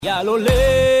היה לו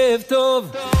לב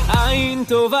טוב, עין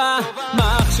טובה,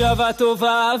 מחשבה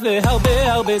טובה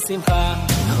והרבה הרבה שמחה.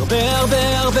 הרבה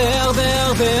הרבה הרבה הרבה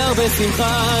הרבה הרבה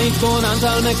שמחה. התבוננת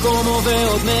על מקומו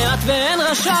ועוד מעט ואין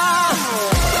רשע.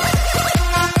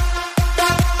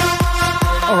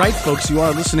 All right, folks, you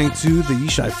are listening to the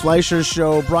Yishai Fleisher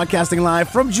Show, broadcasting live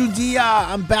from Judea.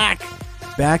 I'm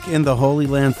back in the Holy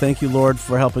Land. Thank you, Lord,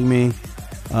 for helping me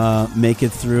make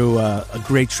it through a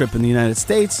great trip in the United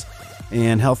States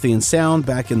and healthy and sound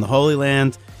back in the Holy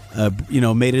Land.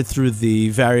 Made it through the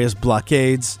various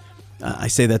blockades. I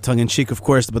say that tongue-in-cheek, of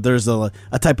course, but there's a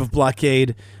type of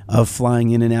blockade of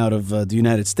flying in and out of the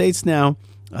United States now,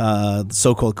 the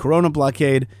so-called Corona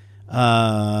blockade.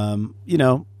 My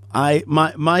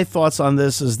thoughts on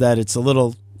this is that it's a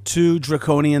little too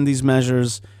draconian, these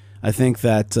measures. I think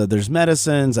that there's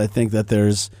medicines. I think that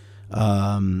there's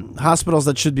hospitals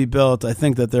that should be built. I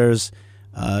think that there's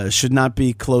should not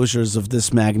be closures of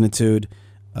this magnitude.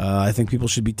 I think people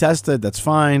should be tested. That's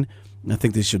fine. I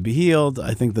think they should be healed.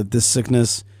 I think that this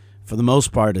sickness, for the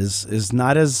most part, is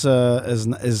not as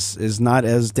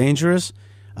dangerous.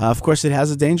 Of course, it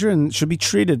has a danger and should be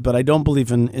treated, but I don't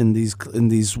believe in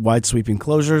these wide sweeping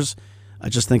closures. I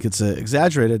just think it's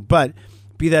exaggerated. But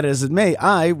be that as it may,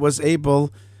 I was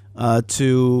able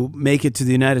to make it to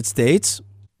the United States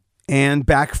and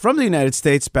back from the United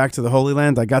States back to the Holy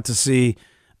Land. I got to see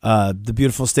the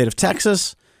beautiful state of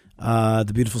Texas,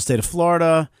 the beautiful state of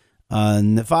Florida,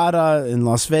 Nevada, and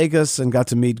Las Vegas, and got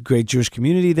to meet great Jewish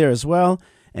community there as well.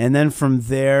 And then from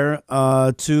there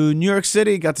to New York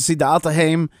City, got to see the Alta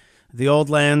Heim, the old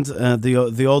land,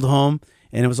 the old home,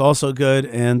 and it was also good.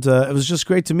 And it was just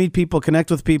great to meet people,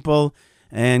 connect with people,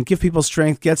 and give people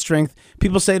strength, get strength.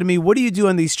 People say to me, "What do you do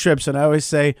on these trips?" And I always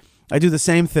say, I do the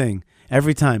same thing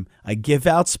every time. I give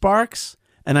out sparks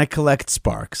and I collect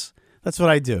sparks. That's what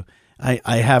I do.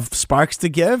 I have sparks to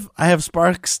give. I have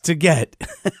sparks to get.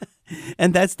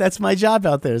 And that's my job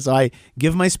out there. So I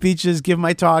give my speeches, give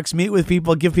my talks, meet with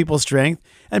people, give people strength,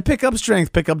 and pick up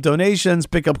strength, pick up donations,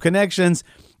 pick up connections,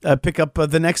 pick up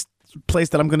the next place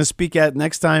that I'm going to speak at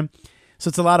next time. So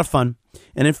it's a lot of fun.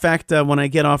 And in fact, when I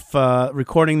get off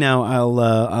recording now,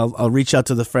 I'll reach out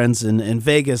to the friends in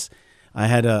Vegas. I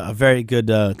had a very good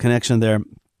connection there,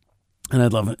 and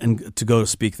I'd love it to go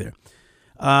speak there.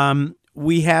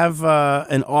 We have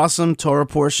an awesome Torah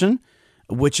portion,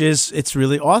 it's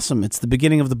really awesome. It's the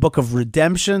beginning of the Book of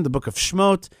Redemption, the Book of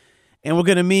Shemot, and we're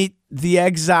going to meet the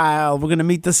exile, we're going to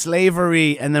meet the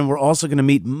slavery, and then we're also going to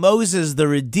meet Moses, the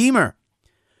Redeemer.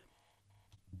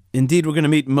 Indeed, we're going to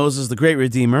meet Moses, the great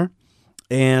Redeemer.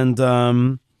 And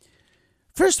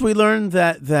first we learn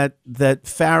that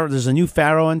Pharaoh, there's a new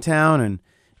Pharaoh in town,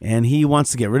 and he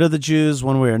wants to get rid of the Jews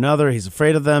one way or another. He's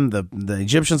afraid of them. The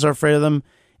Egyptians are afraid of them.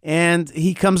 And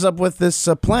he comes up with this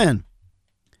plan.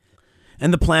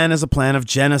 And the plan is a plan of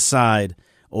genocide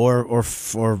or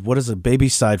what is it,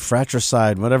 babycide,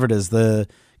 fratricide, whatever it is, the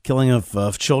killing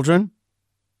of children.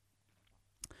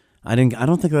 I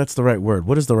don't think that's the right word.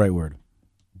 What is the right word?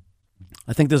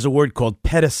 I think there's a word called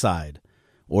pedicide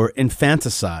or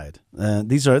infanticide.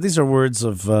 These are words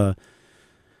of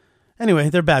anyway,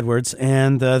 they're bad words,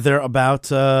 and they're about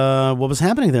what was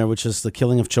happening there, which is the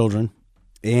killing of children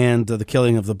and the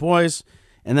killing of the boys.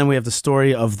 And then we have the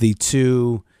story of the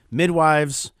two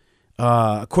midwives.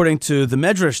 According to the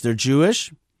Medrash, they're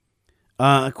Jewish.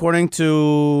 According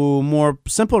to more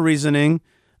simple reasoning,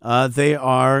 they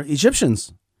are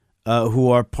Egyptians who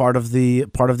are part of the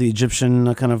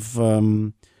Egyptian kind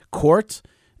of court,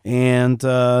 and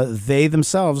they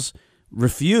themselves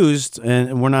refused,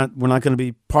 and we're not going to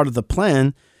be part of the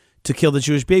plan to kill the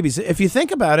Jewish babies. If you think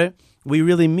about it, we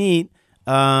really meet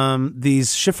these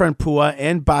Shifra and Pua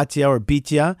and Batya or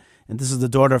Bitya, and this is the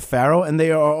daughter of Pharaoh, and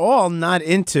they are all not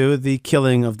into the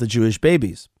killing of the Jewish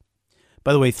babies.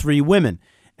 By the way, 3 women.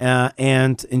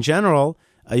 And in general,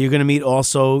 you're going to meet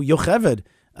also Yocheved,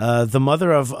 the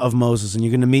mother of Moses, and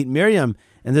you're going to meet Miriam.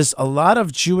 And there's a lot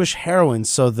of Jewish heroines.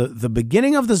 So the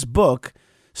beginning of this book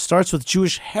starts with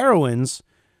Jewish heroines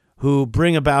who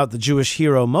bring about the Jewish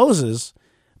hero Moses.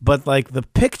 But like the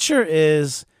picture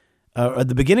is, at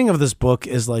the beginning of this book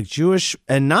is like Jewish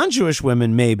and non-Jewish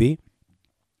women maybe,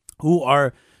 who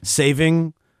are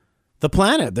saving the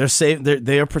planet.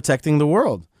 They are protecting the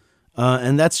world.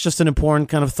 And that's just an important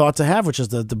kind of thought to have, which is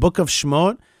the Book of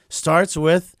Shemot starts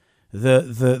with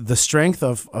the strength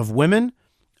of women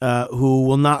who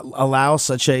will not allow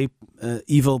such a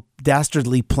evil,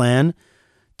 dastardly plan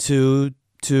to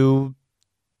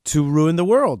ruin the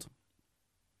world.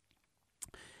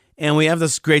 And we have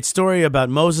this great story about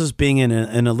Moses being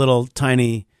in a little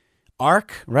tiny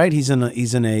ark, right? He's in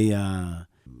a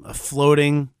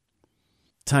floating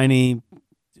tiny,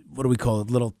 what do we call it?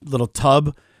 Little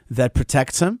tub that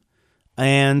protects him.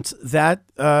 And that,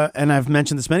 and I've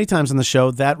mentioned this many times on the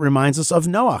show, that reminds us of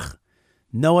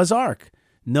Noah's Ark.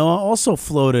 Noah also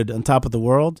floated on top of the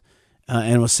world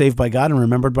and was saved by God and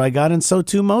remembered by God, and so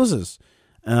too Moses.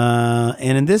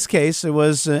 And in this case, it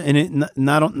was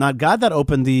not God that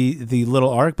opened the little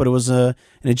ark, but it was an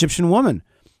Egyptian woman,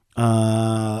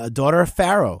 a daughter of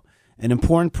Pharaoh, an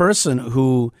important person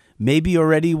who maybe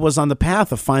already was on the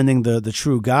path of finding the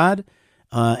true God,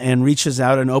 and reaches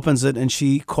out and opens it, and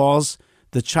she calls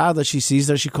the child that she sees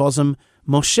there, she calls him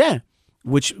Moshe,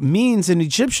 which means in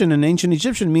ancient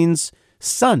Egyptian, means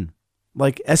son,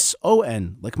 like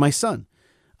S-O-N, like my son.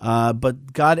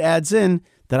 But God adds in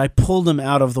that I pulled him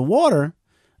out of the water,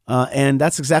 and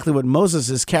that's exactly what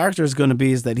Moses' character is going to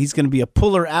be, is that he's going to be a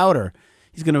puller-outer.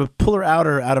 He's going to pull her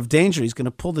out of danger. He's going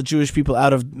to pull the Jewish people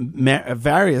out of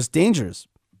various dangers.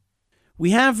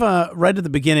 We have, right at the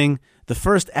beginning, the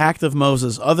first act of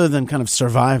Moses, other than kind of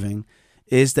surviving,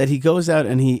 is that he goes out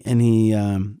and he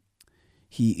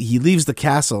leaves the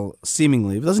castle,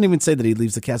 seemingly. It doesn't even say that he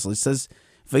leaves the castle. It says,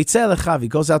 Veitzeh lechav, he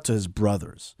goes out to his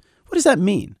brothers. What does that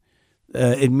mean?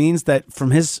 It means that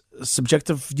from his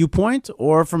subjective viewpoint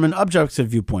or from an objective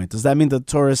viewpoint. Does that mean the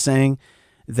Torah is saying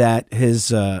that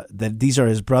that these are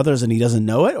his brothers and he doesn't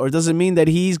know it? Or does it mean that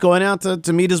he's going out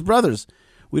to meet his brothers?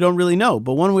 We don't really know.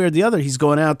 But one way or the other, he's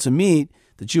going out to meet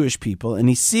the Jewish people, and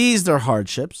he sees their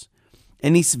hardships.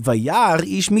 And he's Vayar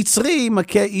ish mitzri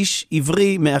makeh ish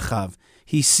ivri me'achav.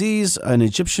 He sees an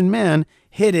Egyptian man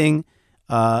hitting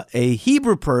a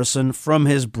Hebrew person from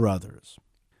his brothers.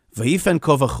 Vayifen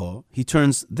kovacho, he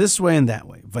turns this way and that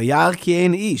way. Vayar ki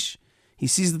ein ish, he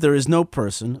sees that there is no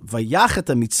person. Vayachet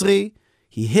ha-mitzri,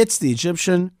 he hits the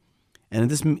Egyptian, and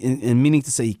this in meaning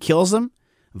to say he kills him.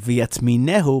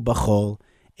 Vayatminehu bachol,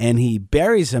 and he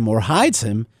buries him or hides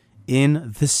him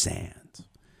in the sand.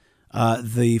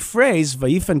 The phrase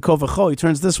Vayifen kovacho, he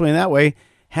turns this way and that way,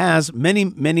 has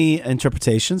many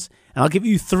interpretations, and I'll give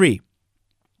you three,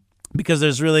 because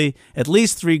there's really at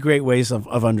least three great ways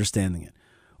of understanding it.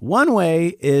 One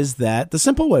way is that the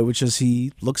simple way, which is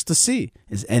he looks to see,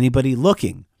 is anybody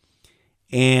looking?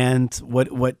 And what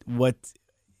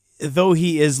though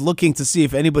he is looking to see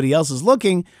if anybody else is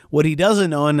looking, what he doesn't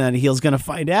know, and that he's going to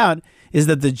find out, is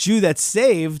that the Jew that's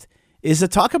saved is a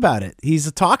talk about it. He's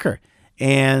a talker,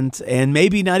 and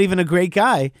maybe not even a great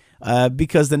guy,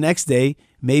 because the next day,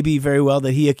 maybe very well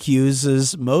that he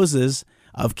accuses Moses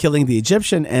of killing the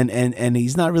Egyptian, and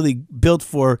he's not really built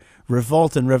for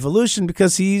revolt and revolution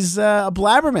because he's a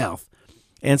blabbermouth.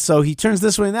 And so he turns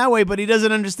this way and that way, but he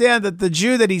doesn't understand that the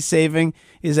Jew that he's saving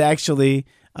is actually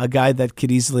a guy that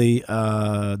could easily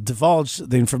divulge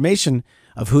the information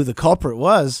of who the culprit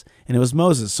was, and it was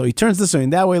Moses. So he turns this way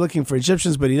and that way looking for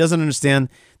Egyptians, but he doesn't understand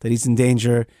that he's in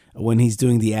danger when he's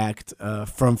doing the act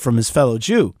from his fellow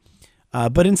Jew.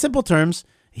 But in simple terms,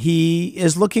 he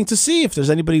is looking to see if there's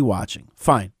anybody watching.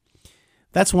 Fine.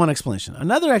 That's one explanation.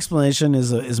 Another explanation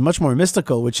is much more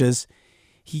mystical, which is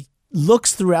he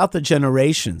looks throughout the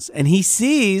generations and he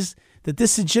sees that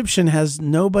this Egyptian has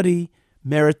nobody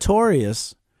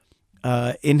meritorious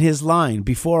in his line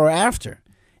before or after,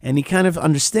 and he kind of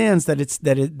understands that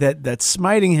that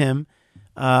smiting him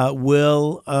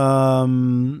will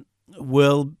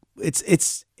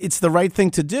it's the right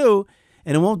thing to do.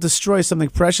 And it won't destroy something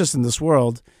precious in this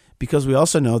world, because we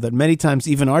also know that many times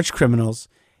even arch criminals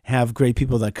have great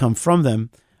people that come from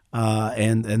them.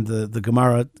 And the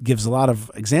Gemara gives a lot of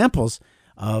examples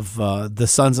of the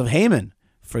sons of Haman,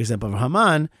 for example, of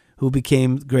Haman, who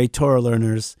became great Torah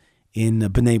learners in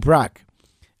Bnei Brak,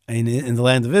 in the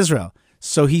land of Israel.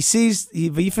 So he sees,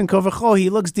 V'yifen kovacho, he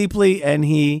looks deeply and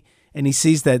he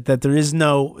sees that there is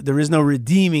no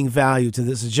redeeming value to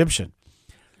this Egyptian.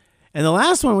 And the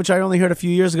last one, which I only heard a few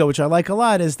years ago, which I like a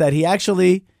lot, is that he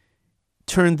actually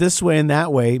turned this way and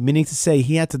that way, meaning to say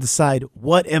he had to decide,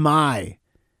 what am I,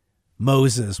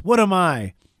 Moses? What am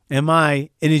I? Am I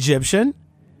an Egyptian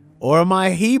or am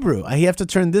I Hebrew? I have to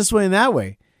turn this way and that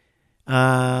way.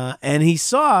 And he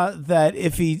saw that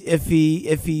if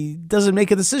he doesn't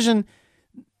make a decision,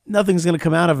 nothing's going to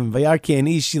come out of him. Vayarki and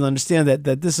Ish, you'll understand that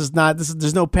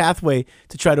there's no pathway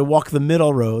to try to walk the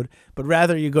middle road, but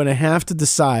rather you're going to have to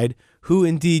decide who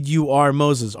indeed you are,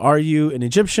 Moses. Are you an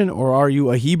Egyptian or are you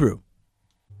a Hebrew?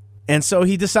 And so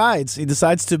he decides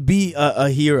to be a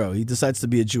hero. He decides to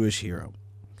be a Jewish hero.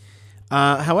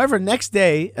 However, next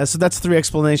day, so that's three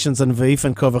explanations on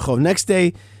Vayif Kovachov. Next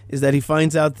day is that he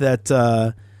finds out that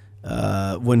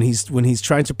when he's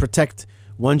trying to protect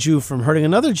one Jew from hurting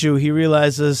another Jew, he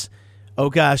realizes, oh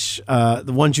gosh, the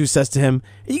one Jew says to him,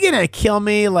 are you going to kill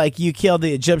me like you killed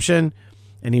the Egyptian?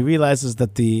 and he realizes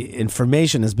that the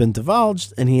information has been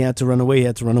divulged, and he had to run away. He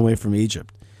had to run away from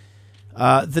Egypt.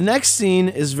 The next scene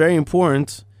is very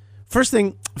important. First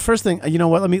thing. You know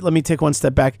what? Let me take one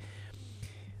step back.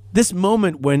 This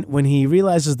moment when he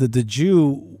realizes that the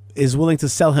Jew is willing to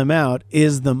sell him out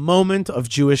is the moment of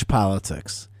Jewish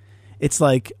politics. It's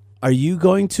like, are you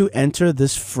going to enter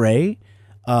this fray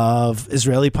of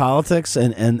Israeli politics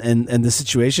and the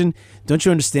situation? Don't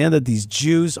you understand that these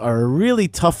Jews are a really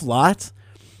tough lot?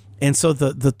 And so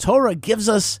the Torah gives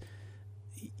us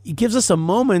a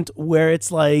moment where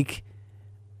it's like,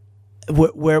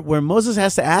 where Moses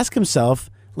has to ask himself,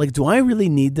 like, do I really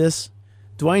need this?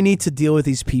 Do I need to deal with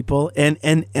these people? And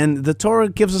the Torah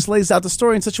lays out the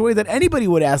story in such a way that anybody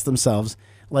would ask themselves,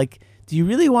 like, do you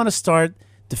really want to start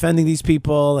defending these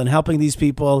people and helping these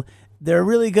people? They're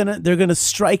gonna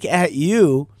strike at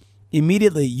you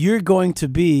immediately. You're going to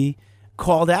be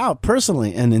called out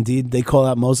personally, and indeed they call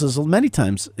out Moses many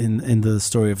times in the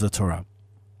story of the Torah.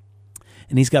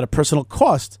 And he's got a personal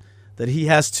cost that he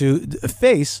has to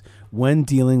face when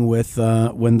dealing with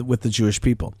the Jewish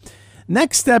people.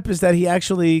 Next step is that he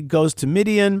actually goes to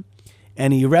Midian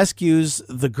and he rescues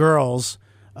the girls,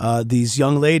 these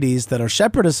young ladies that are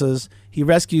shepherdesses. He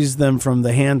rescues them from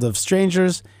the hand of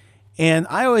strangers. And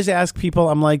I always ask people,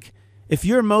 I'm like, if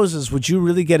you're Moses, would you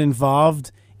really get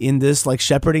involved in this like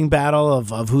shepherding battle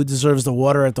of who deserves the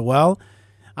water at the well?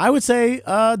 I would say,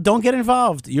 don't get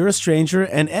involved. You're a stranger.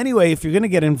 And anyway, if you're going to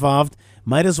get involved,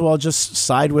 might as well just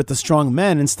side with the strong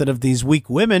men instead of these weak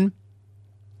women,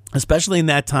 especially in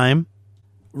that time.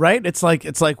 Right? It's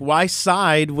like why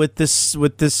side with these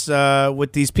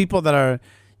people that are,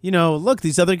 look,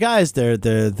 these other guys,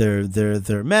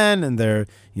 they're men, and they're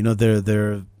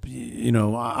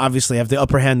obviously have the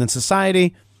upper hand in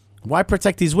society. Why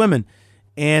protect these women?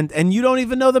 And you don't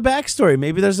even know the backstory.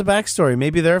 Maybe there's a backstory.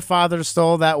 Maybe their father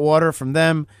stole that water from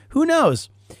them. Who knows?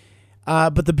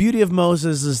 But the beauty of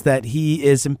Moses is that he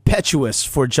is impetuous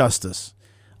for justice.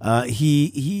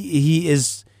 He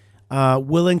is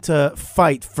willing to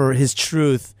fight for his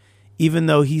truth, even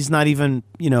though he's not even,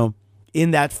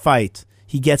 in that fight.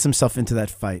 He gets himself into that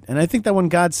fight. And I think that when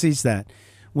God sees that,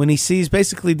 when he sees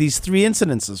basically these three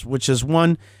incidences, which is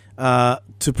one,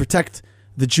 to protect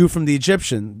the Jew from the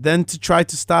Egyptian, then to try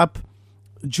to stop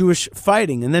Jewish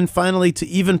fighting, and then finally to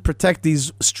even protect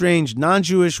these strange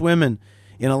non-Jewish women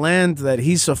in a land that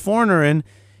he's a foreigner in,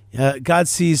 God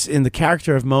sees in the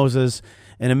character of Moses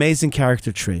an amazing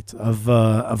character trait of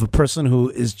a person who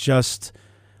is just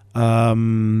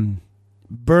burning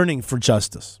for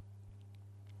justice.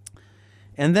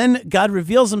 And then God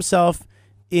reveals himself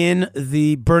in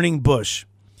the burning bush.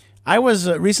 I was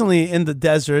recently in the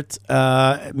desert.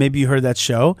 Maybe you heard that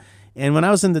show. And when I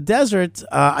was in the desert,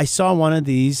 I saw one of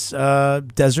these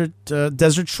desert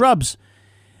shrubs.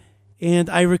 And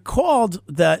I recalled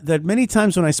that many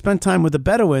times when I spent time with the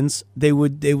Bedouins, they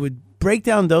would break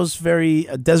down those very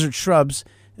desert shrubs,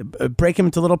 break them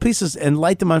into little pieces, and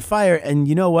light them on fire. And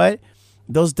you know what?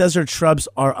 Those desert shrubs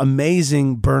are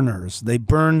amazing burners. They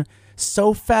burn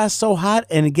so fast, so hot,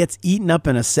 and it gets eaten up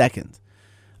in a second.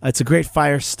 It's a great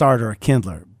fire starter, a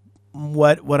kindler.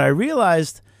 What I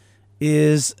realized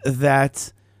is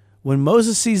that when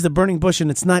Moses sees the burning bush and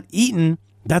it's not eaten,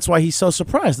 that's why he's so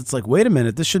surprised. It's like, wait a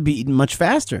minute, this should be eaten much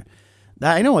faster.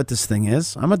 I know what this thing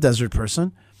is. I'm a desert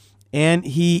person. And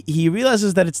he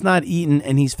realizes that it's not eaten,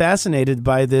 and he's fascinated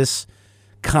by this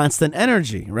constant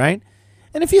energy, right?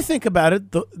 And if you think about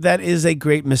it, that is a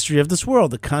great mystery of this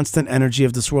world, the constant energy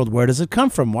of this world. Where does it come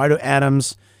from? Why do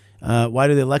atoms, why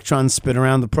do the electrons spin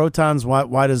around the protons?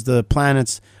 Why do the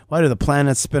planets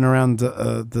spin around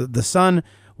the sun?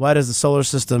 Why does the solar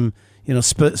system,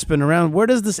 spin around? Where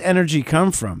does this energy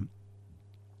come from?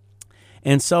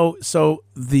 And so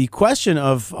the question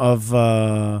of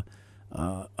the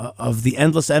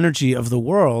endless energy of the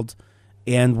world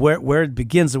and where it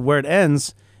begins and where it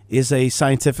ends is a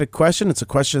scientific question. It's a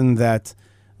question that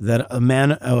a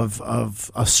man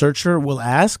of a searcher will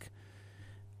ask.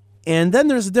 And then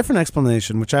there's a different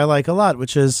explanation, which I like a lot,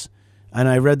 which is, and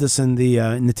I read this in the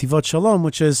Netivot Shalom,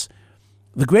 which is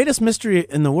the greatest mystery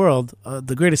in the world,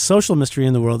 the greatest social mystery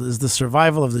in the world is the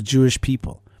survival of the Jewish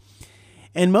people.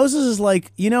 And Moses is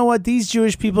like, you know what? These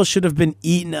Jewish people should have been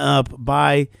eaten up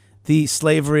by the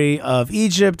slavery of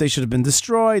Egypt. They should have been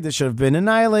destroyed. They should have been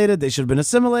annihilated. They should have been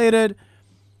assimilated.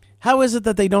 How is it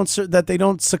that they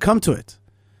don't succumb to it?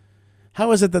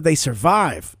 How is it that they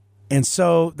survive? And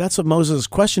so that's what Moses'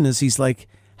 question is. He's like,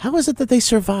 how is it that they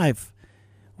survive?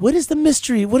 What is the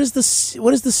mystery? What is the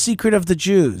secret of the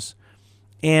Jews?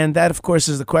 And that, of course,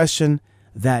 is the question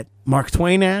that Mark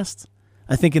Twain asked.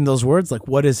 I think in those words, like,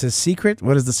 what is his secret?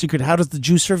 What is the secret? How does the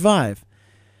Jew survive?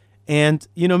 And,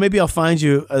 maybe I'll find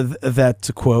you that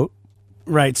to quote.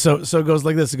 Right, so it goes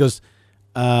like this. It goes,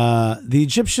 the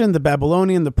Egyptian, the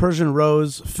Babylonian, the Persian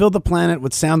rose, filled the planet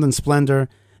with sound and splendor,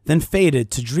 then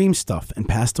faded to dream stuff and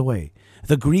passed away.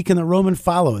 The Greek and the Roman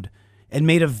followed and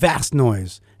made a vast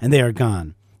noise, and they are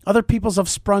gone. Other peoples have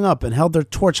sprung up and held their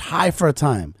torch high for a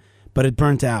time, but it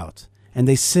burnt out, and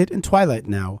they sit in twilight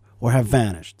now or have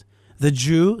vanished. The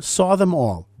Jew saw them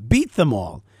all, beat them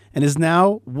all, and is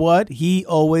now what he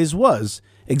always was,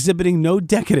 exhibiting no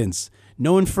decadence,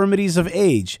 no infirmities of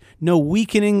age, no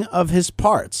weakening of his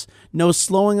parts, no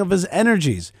slowing of his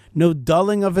energies, no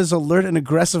dulling of his alert and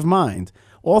aggressive mind.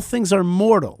 All things are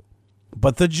mortal,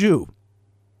 but the Jew.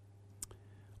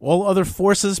 All other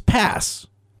forces pass,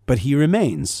 but he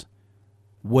remains.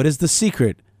 What is the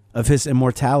secret of his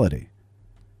immortality?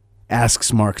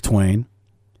 Asks Mark Twain.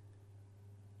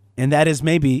 And that is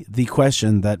maybe the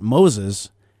question that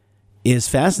Moses is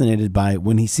fascinated by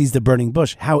when he sees the burning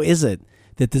bush. How is it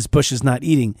that this bush is not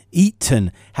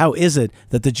eaten? How is it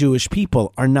that the Jewish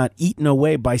people are not eaten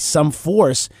away by some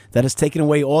force that has taken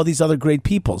away all these other great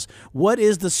peoples? What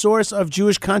is the source of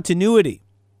Jewish continuity?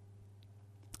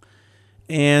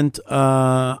 And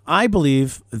I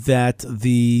believe that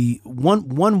the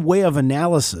one way of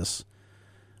analysis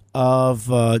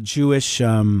of Jewish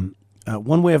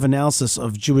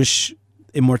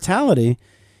immortality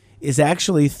is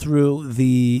actually through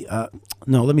the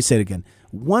let me say it again.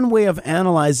 One way of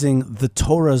analyzing the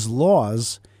Torah's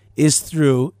laws is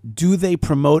through, do they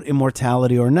promote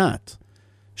immortality or not?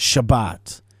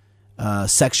 Shabbat,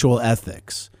 sexual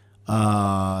ethics,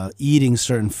 eating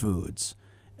certain foods,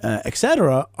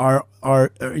 etc.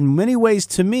 are in many ways,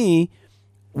 to me,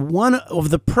 one of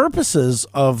the purposes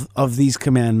of these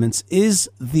commandments is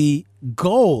the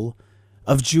goal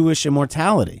of Jewish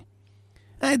immortality.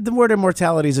 The word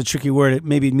immortality is a tricky word.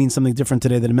 Maybe it means something different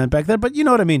today than it meant back then, but you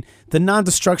know what I mean. The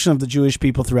non-destruction of the Jewish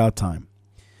people throughout time.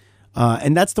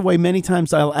 And that's the way many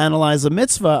times I'll analyze a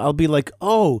mitzvah. I'll be like,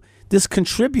 oh, this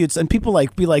contributes. And people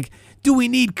be like, do we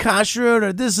need kashrut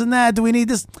or this and that? Do we need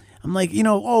this? I'm like, it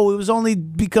was only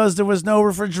because there was no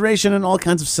refrigeration and all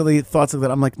kinds of silly thoughts like that.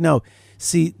 I'm like, no.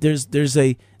 See, there's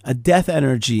a death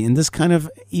energy in this kind of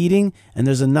eating, and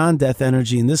there's a non-death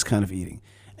energy in this kind of eating.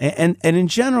 And in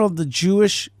general, the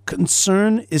Jewish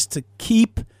concern is to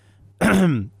keep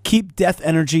death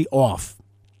energy off.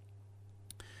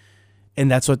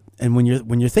 And that's what. And when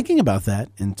you're thinking about that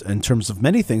in terms of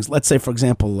many things, let's say, for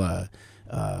example,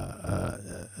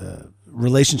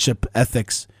 relationship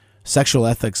ethics, sexual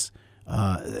ethics,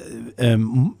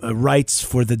 rights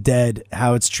for the dead,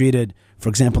 how it's treated. For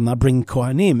example, not bringing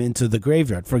Kohanim into the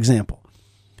graveyard, for example,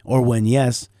 or when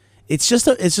it's just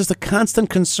a constant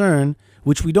concern,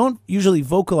 which we don't usually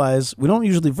vocalize, we don't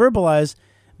usually verbalize,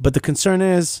 but the concern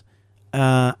is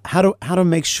how to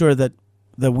make sure that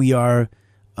we are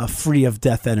free of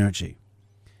death energy.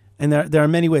 And there are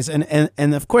many ways,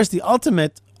 and of course the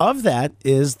ultimate of that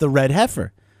is the red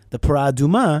heifer. The Parah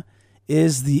Adumah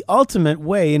is the ultimate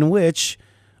way in which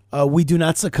we do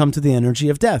not succumb to the energy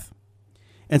of death.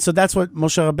 And so that's what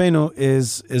Moshe Rabbeinu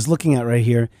is looking at right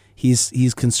here.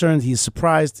 He's concerned, he's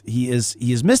surprised, he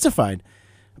is mystified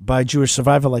by Jewish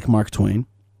survival like Mark Twain.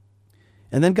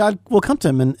 And then God will come to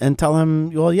him and tell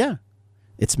him, well, yeah,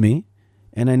 it's me,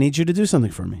 and I need you to do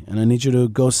something for me. And I need you to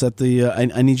go set the,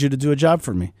 I need you to do a job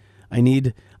for me.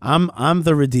 I'm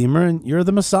the Redeemer and you're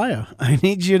the Messiah. I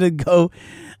need you to go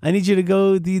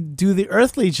do the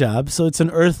earthly job, so it's an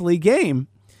earthly game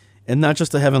and not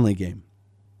just a heavenly game.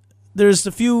 There's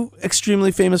a few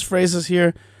extremely famous phrases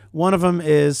here. One of them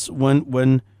is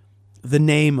when the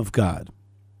name of God.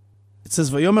 It says,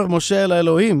 Vayomer Moshe el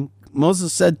Elohim,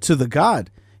 Moses said to the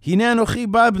God, Hinei anochi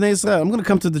ba bnei Israel, I'm going to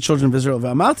come to the children of Israel.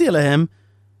 V'amarti elehem,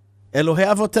 Elohei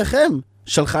avotechem,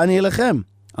 shalchani elechem.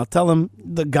 I'll tell them,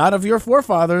 the God of your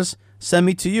forefathers sent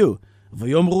me to you.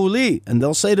 V'yomru li, and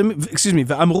they'll say to me,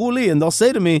 v'amru li, and they'll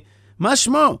say to me, Ma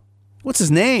shmo, what's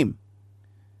his name?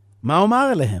 Ma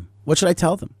omar elehem, what should I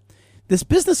tell them? This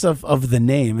business of the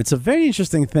name, it's a very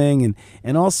interesting thing.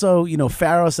 And also,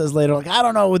 Pharaoh says later, I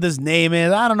don't know what this name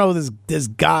is. I don't know who this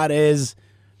God is.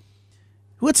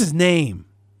 What's his name?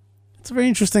 It's a very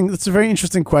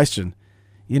interesting question.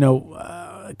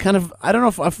 Kind of, I don't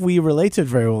know if we relate to it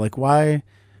very well. Like, why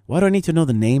do I need to know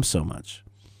the name so much?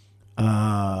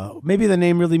 Maybe the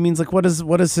name really means like, what is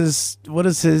his,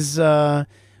 the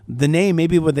name?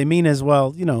 Maybe what they mean is,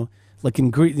 well, like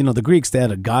in Greek, the Greeks, they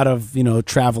had a god of,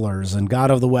 travelers, and god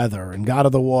of the weather, and god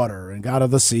of the water, and god of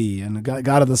the sea, and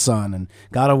god of the sun, and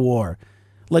god of war.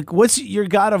 Like, what's your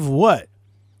god of what?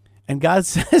 And God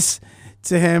says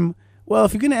to him, well,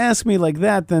 if you're going to ask me like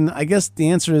that, then I guess the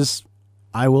answer is,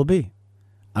 I will be.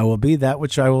 I will be that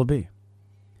which I will be.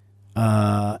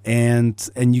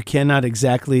 And you cannot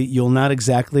exactly, you'll not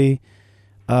exactly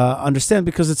understand,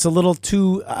 because it's a little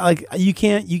too, like, you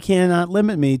cannot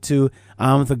limit me to,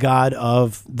 I'm the God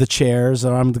of the chairs,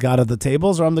 or I'm the God of the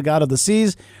tables, or I'm the God of the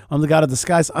seas, or I'm the God of the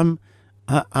skies. I'm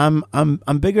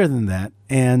bigger than that,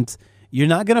 and you're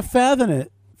not going to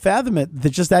fathom it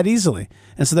just that easily.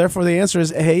 And so therefore the answer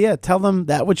is, hey, yeah, tell them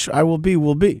that which I will be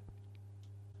will be.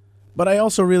 But I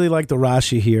also really like the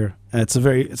Rashi here. It's a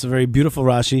very beautiful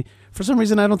Rashi. For some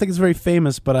reason, I don't think it's very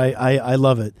famous, but I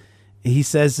love it. He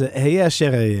says, hey,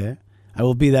 I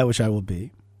will be that which I will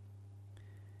be.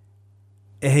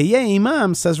 Eheyeh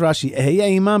imam, says Rashi,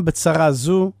 Eheyeh imam b'tzara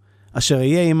zu, asher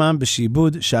eyeh imam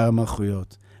b'shibud shar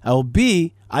malchuyot.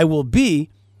 I will be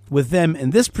with them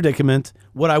in this predicament,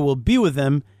 what I will be with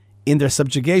them in their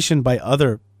subjugation by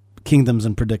other kingdoms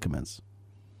and predicaments.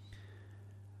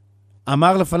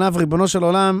 Amar lefanav ribono shel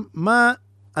olam, ma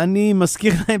ani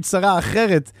maskir lahem tzara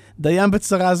acheret, dayam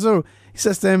b'tzara zu.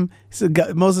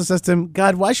 Moses says to him,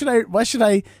 God, why should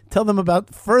I tell them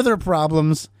about further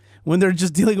problems when they're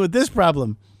just dealing with this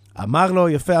problem? Amar lo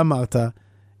yafeh amarta,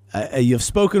 you've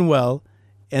spoken well,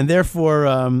 and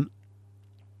therefore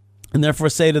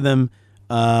say to them,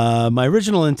 my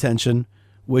original intention,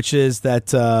 which is that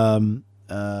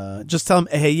just tell them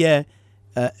Eheyeh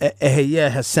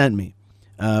has sent me,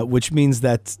 which means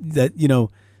that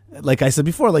like I said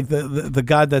before, like the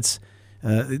God that's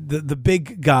the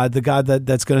big God, the God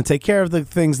that's going to take care of the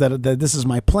things that this is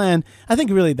my plan. I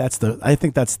think really that's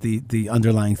the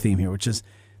underlying theme here, which is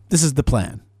this is the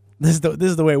plan. This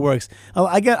is the way it works.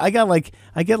 I get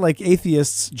like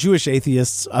atheists, Jewish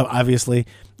atheists, obviously,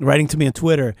 writing to me on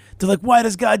Twitter. They're like, why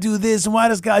does God do this and why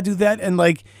does God do that? And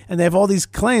they have all these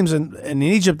claims. And in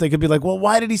Egypt, they could be like, well,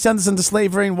 why did he send us into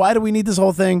slavery? And why do we need this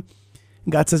whole thing?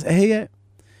 And God says, hey,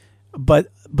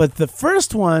 but the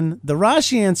first one, the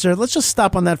Rashi answer, let's just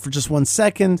stop on that for just 1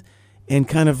 second and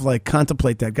kind of like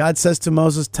contemplate that. God says to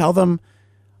Moses, tell them,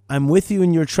 I'm with you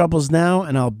in your troubles now,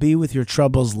 and I'll be with your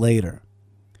troubles later.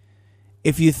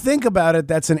 If you think about it,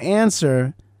 that's an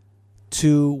answer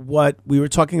to what we were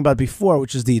talking about before,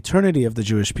 which is the eternity of the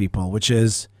Jewish people, which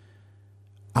is,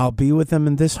 I'll be with them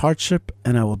in this hardship,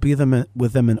 and I will be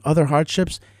with them in other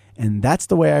hardships, and that's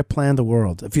the way I plan the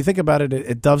world. If you think about it,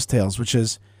 it dovetails, which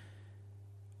is,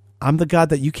 I'm the God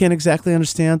that you can't exactly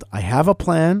understand. I have a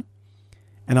plan,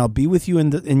 and I'll be with you,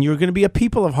 and you're going to be a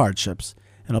people of hardships,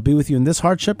 and I'll be with you in this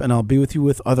hardship, and I'll be with you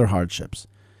with other hardships.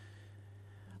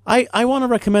 I want to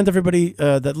recommend everybody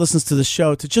that listens to the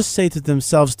show to just say to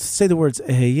themselves, to say the words,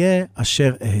 Eheyeh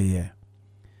asher eheyeh.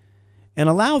 And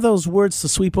allow those words to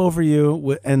sweep over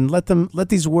you, and let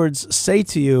these words say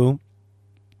to you,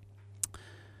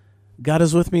 God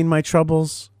is with me in my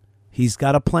troubles. He's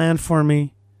got a plan for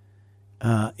me.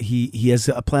 He has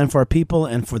a plan for our people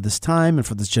and for this time and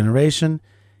for this generation.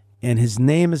 And his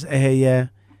name is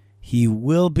Eheyeh. He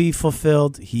will be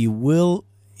fulfilled. He will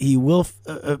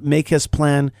make his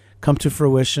plan come to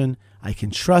fruition. I can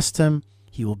trust him.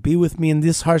 He will be with me in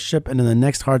this hardship and in the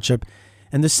next hardship.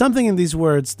 And there's something in these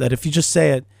words that if you just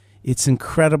say it, it's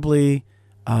incredibly,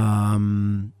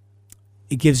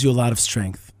 it gives you a lot of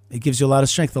strength. It gives you a lot of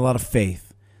strength, a lot of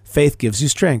faith. Faith gives you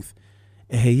strength.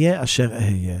 Eheyeh asher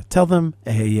eheyeh. Tell them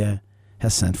Eheyeh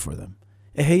has sent for them.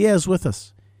 Eheyeh is with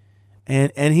us.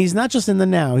 And he's not just in the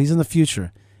now, he's in the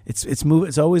future.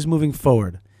 It's always moving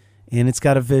forward. And it's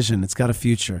got a vision, it's got a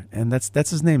future. And that's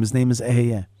his name. His name is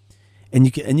Eheyeh.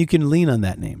 And you can lean on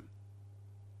that name.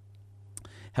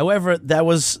 However,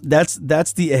 that's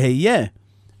the Eheyeh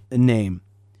name.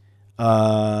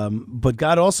 But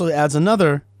God also adds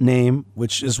another name,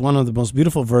 which is one of the most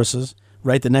beautiful verses.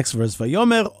 Right, the next verse.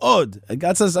 Vayomer od.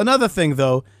 God says another thing,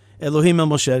 though. Elohim el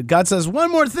Moshe. God says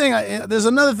one more thing. There's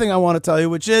another thing I want to tell you,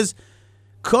 which is,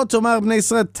 Ko tomar bnei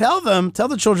Israel. Tell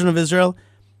the children of Israel,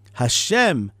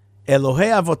 Hashem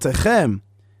Elohei avotechem.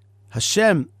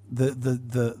 Hashem,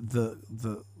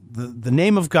 the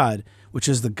name of God, which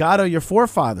is the God of your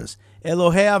forefathers.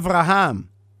 Elohei Avraham,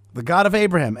 the God of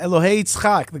Abraham. Elohei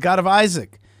Yitzchak, the God of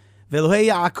Isaac. Velohei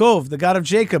Yaakov, the God of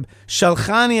Jacob.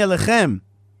 Shalchani elechem.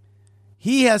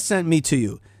 He has sent me to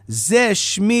you. Zeh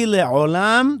shmi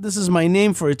le'olam. This is my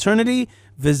name for eternity.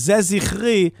 V'zeh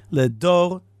zichri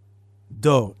le'dor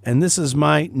dor. And this is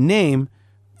my name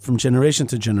from generation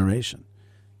to generation.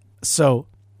 So,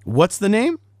 what's the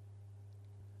name?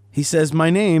 He says, my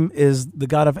name is the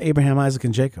God of Abraham, Isaac,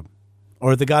 and Jacob.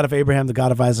 Or the God of Abraham, the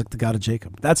God of Isaac, the God of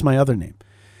Jacob. That's my other name.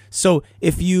 So,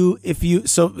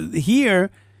 so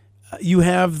here you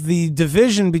have the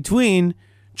division between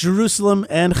Jerusalem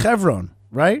and Hebron,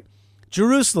 right?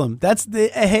 Jerusalem, that's the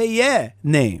Eheyeh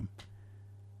name.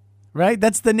 right?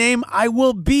 That's the name I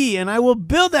will be, and I will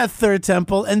build that third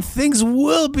temple, and things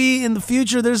will be in the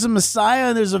future. There's a Messiah,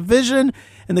 and there's a vision,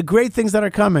 and the great things that are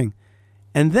coming.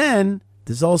 And then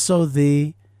there's also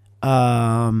the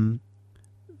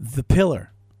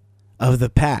pillar of the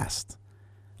past.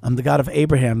 I'm the God of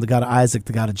Abraham, the God of Isaac,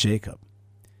 the God of Jacob.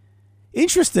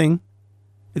 Interesting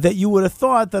that you would have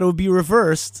thought that it would be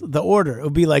reversed, the order. It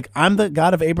would be like, I'm the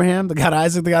God of Abraham, the God of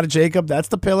Isaac, the God of Jacob. That's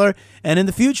the pillar. And in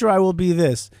the future, I will be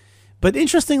this. But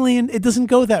interestingly, it doesn't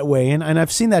go that way. And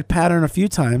I've seen that pattern a few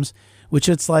times, which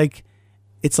it's like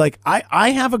I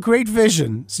have a great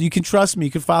vision, so you can trust me,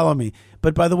 you can follow me.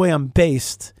 But by the way, I'm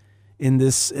based in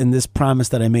this promise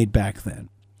that I made back then.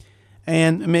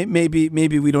 And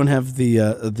maybe we don't have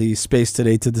the space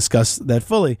today to discuss that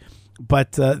fully,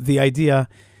 but the idea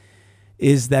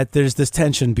is that there's this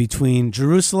tension between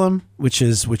Jerusalem, which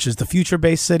is the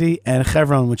future-based city, and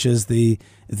Hebron, which is the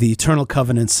eternal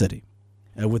covenant city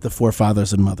with the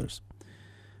forefathers and mothers.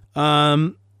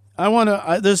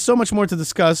 There's so much more to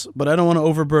discuss, but I don't want to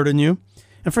overburden you.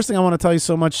 And first thing I want to tell you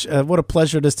so much, what a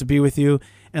pleasure it is to be with you.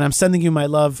 And I'm sending you my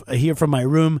love here from my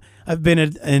room. I've been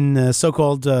in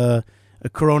so-called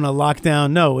corona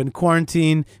lockdown. No, in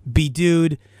quarantine,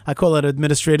 bedewed. I call it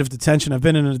administrative detention. I've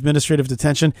been in administrative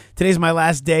detention. Today's my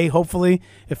last day, hopefully,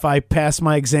 if I pass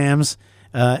my exams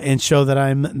and show that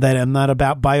I'm not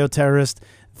about bioterrorist,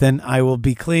 then I will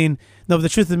be clean. No, but the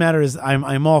truth of the matter is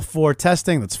I'm all for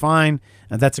testing. That's fine.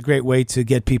 And that's a great way to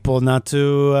get people not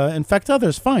to infect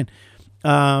others. Fine.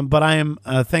 But I am,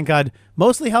 thank God,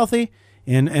 mostly healthy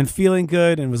and feeling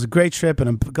good, and it was a great trip, and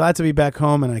I'm glad to be back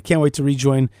home, and I can't wait to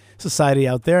rejoin society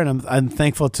out there, and I'm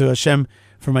thankful to Hashem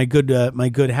for my good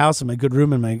house and my good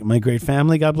room and my great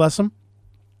family. God bless them.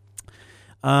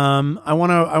 I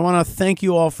want to thank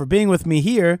you all for being with me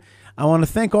here. I want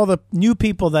to thank all the new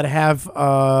people that have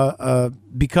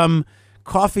become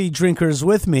coffee drinkers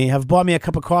with me, have bought me a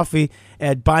cup of coffee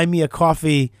at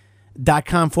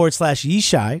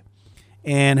buymeacoffee.com/Yishai.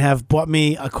 And have bought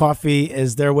me a coffee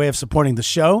as their way of supporting the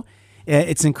show.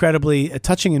 It's incredibly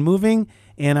touching and moving,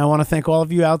 and I want to thank all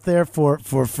of you out there for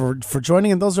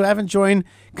joining. And those who haven't joined,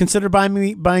 consider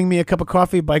buying me a cup of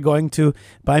coffee by going to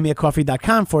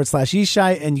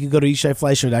buymeacoffee.com/Yishai, and you can go to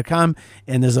YishaiFleisher.com,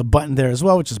 and there's a button there as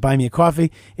well, which is Buy Me a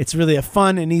Coffee. It's really a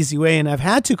fun and easy way, and I've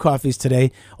had 2 coffees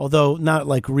today, although not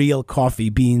like real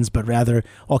coffee beans, but rather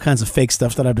all kinds of fake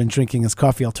stuff that I've been drinking as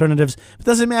coffee alternatives. It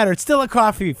doesn't matter. It's still a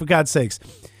coffee, for God's sakes.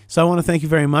 So I want to thank you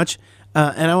very much.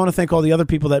 And I want to thank all the other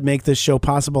people that make this show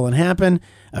possible and happen.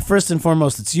 First and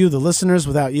foremost, it's you, the listeners.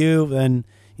 Without you, then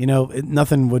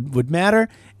nothing would matter.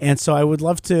 And so I would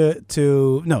love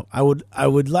I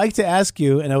would like to ask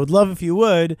you, and I would love if you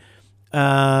would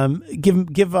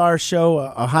give our show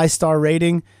a high star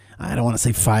rating. I don't want to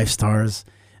say 5 stars.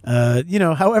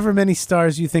 However many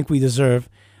stars you think we deserve,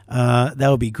 that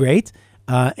would be great.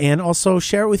 And also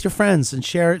share it with your friends, and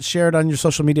share it on your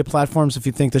social media platforms if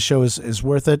you think the show is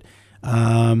worth it.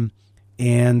 Thanks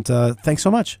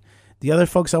so much. The other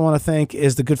folks I want to thank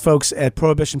is the good folks at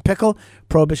Prohibition Pickle.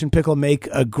 Prohibition Pickle make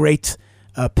a great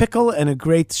pickle and a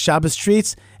great Shabbos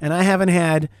treats, and I haven't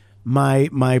had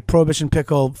my Prohibition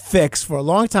Pickle fix for a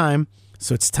long time,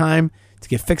 so it's time to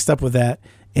get fixed up with that.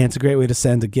 And it's a great way to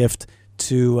send a gift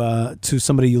to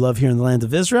somebody you love here in the land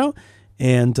of Israel.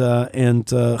 And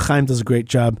Chaim does a great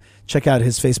job. Check out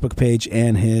his Facebook page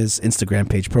and his Instagram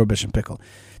page, Prohibition Pickle.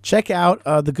 Check out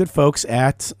the good folks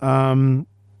at.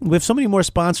 We have so many more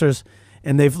sponsors,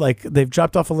 and they've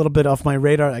dropped off a little bit off my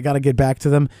radar. I got to get back to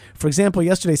them. For example,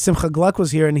 yesterday Simcha Gluck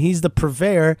was here, and he's the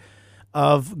purveyor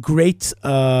of great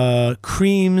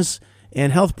creams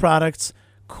and health products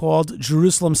called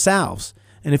Jerusalem Salves.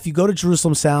 And if you go to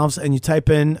Jerusalem Salves and you type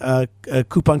in a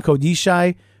coupon code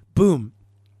Yishai, boom,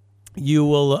 you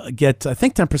will get, I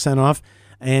think, 10% off,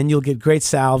 and you'll get great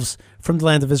salves from the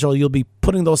land of Israel. You'll be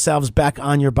putting those salves back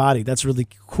on your body. That's really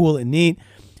cool and neat,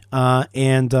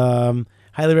 and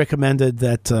highly recommended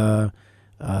that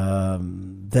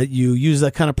you use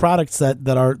that kind of products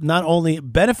that are not only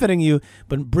benefiting you,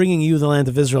 but bringing you the land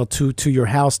of Israel to your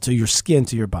house, to your skin,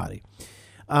 to your body.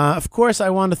 Of course, I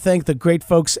want to thank the great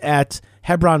folks at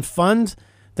Hebron Fund.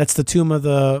 That's the tomb of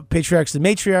the patriarchs and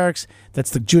matriarchs. That's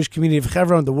the Jewish community of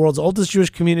Hebron, the world's oldest Jewish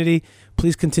community.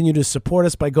 Please continue to support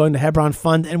us by going to Hebron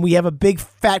Fund. And we have a big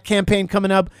fat campaign coming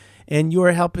up, and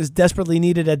your help is desperately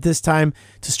needed at this time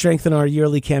to strengthen our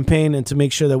yearly campaign and to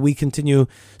make sure that we continue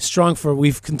strong.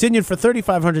 We've continued for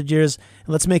 3,500 years,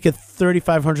 and let's make it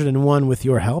 3,501 with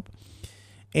your help.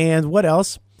 And what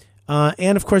else?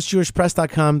 And of course,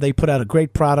 JewishPress.com. They put out a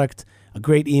great product, a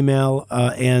great email,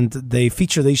 and they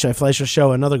feature the Yishai Fleisher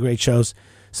Show and other great shows.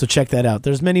 So check that out.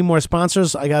 There's many more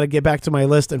sponsors. I got to get back to my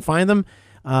list and find them.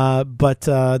 But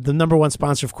the number one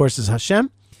sponsor, of course, is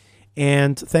Hashem.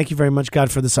 And thank you very much,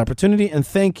 God, for this opportunity. And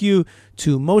thank you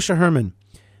to Moshe Herman,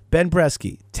 Ben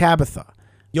Bresky, Tabitha,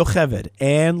 Yocheved,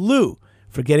 and Lou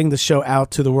for getting the show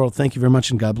out to the world. Thank you very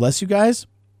much, and God bless you guys.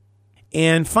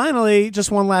 And finally,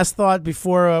 just one last thought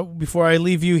before I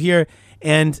leave you here.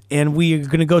 And we are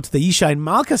going to go to the Yishai and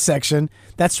Malkah section.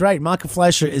 That's right, Malkah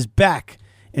Fleisher is back,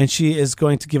 and she is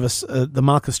going to give us the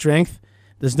Malkah strength.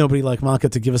 There's nobody like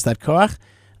Malkah to give us that koach.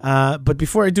 But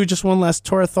before I do, just one last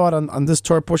Torah thought on this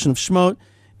Torah portion of Shemot.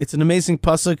 It's an amazing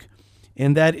pasuk,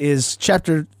 and that is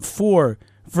chapter 4,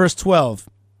 verse 12.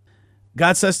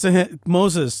 God says to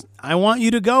Moses, I want you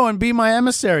to go and be my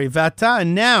emissary. Vata,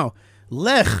 and now,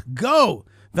 lech, go.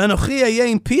 Vanochi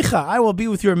ayeh im picha, I will be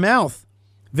with your mouth.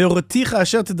 Ve'uraticha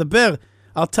asher tedaber,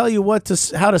 I'll tell you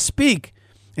how to speak.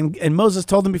 And Moses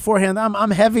told him beforehand,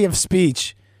 I'm heavy of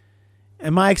speech.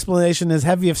 And my explanation is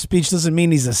heavy of speech doesn't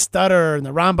mean he's a stutterer, and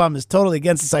the Rambam is totally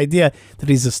against this idea that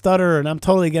he's a stutterer, and I'm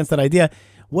totally against that idea.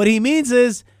 What he means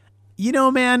is,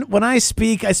 man, when I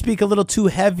speak a little too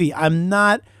heavy. I'm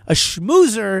not a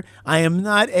schmoozer. I am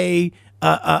not a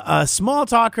small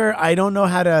talker. I don't know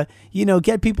how to,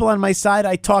 get people on my side.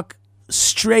 I talk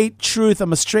straight truth.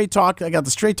 I'm a straight talk. I got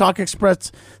the Straight Talk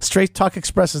Express. Straight Talk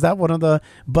Express, is that one of the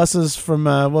buses from,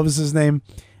 what was his name,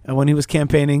 when he was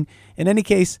campaigning? In any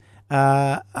case,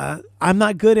 I'm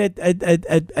not good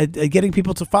at getting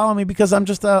people to follow me because I'm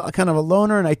just a kind of a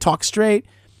loner and I talk straight.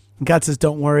 And God says,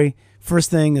 don't worry. First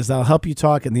thing is I'll help you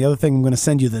talk. And the other thing, I'm going to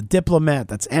send you the diplomat.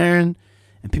 That's Aaron.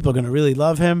 And people are going to really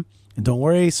love him. And don't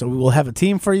worry. So we will have a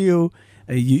team for you.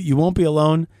 You won't be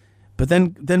alone. But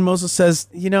then Moses says,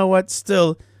 you know what?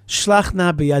 Still, shlach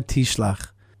na biyad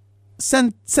tishlach.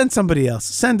 Send somebody else.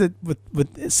 Send it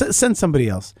send somebody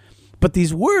else. But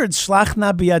these words, shlach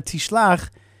na biyad tishlach,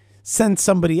 send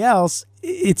somebody else.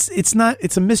 It's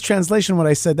a mistranslation. What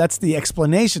I said, that's the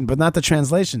explanation, but not the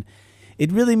translation.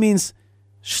 It really means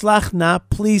shlach na,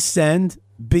 please send,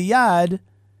 biyad,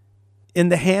 in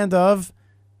the hand of,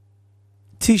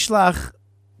 tishlach,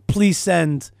 please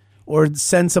send, or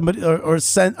send somebody, or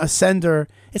send a sender.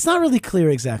 It's not really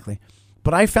clear exactly,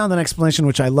 but I found an explanation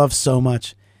which I love so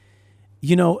much.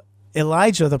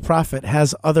 Elijah the prophet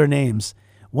has other names.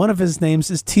 One of his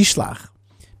names is Tishlach,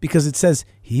 because it says,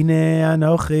 Hine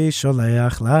anochi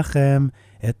sholeach lachem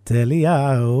et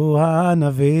Eliyahu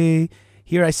hanavi.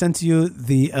 Here I sent to you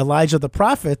the Elijah the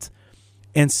prophet,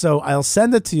 and so I'll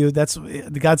send it to you. That's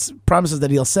God's promises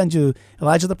that he'll send you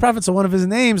Elijah the prophet. So one of his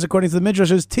names, according to the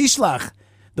Midrash, is Tishlach,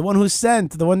 the one who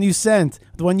sent, the one you sent,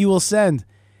 the one you will send.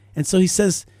 And so he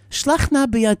says, Shlach na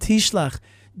biyad tishlach.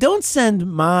 Don't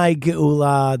send my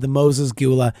Geula, the Moses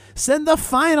Geula. Send the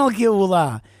final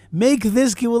Geula. Make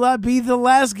this Geula be the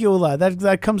last Geula.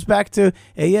 That comes back to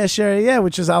Eyeh Asher Eyeh,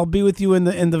 which is I'll be with you in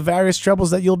the various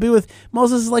troubles that you'll be with.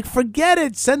 Moses is like, forget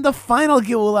it. Send the final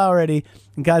Geula already.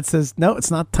 And God says, no,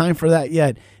 it's not time for that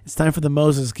yet. It's time for the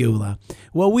Moses Geula.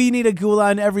 Well, we need a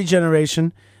Geula in every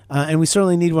generation. And we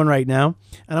certainly need one right now.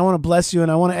 And I want to bless you, and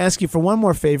I want to ask you for one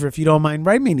more favor, if you don't mind.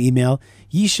 Write me an email,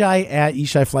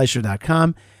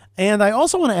 yishai@yishaifleisher.com. And I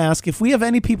also want to ask if we have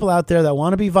any people out there that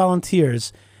want to be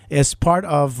volunteers as part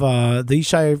of the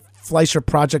Yishai Fleisher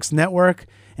Projects Network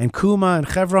and Kuma and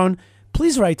Chevron.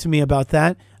 Please write to me about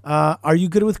that. Are you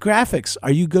good with graphics?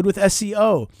 Are you good with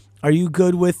SEO? Are you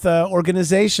good with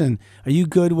organization? Are you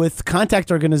good with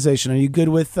contact organization? Are you good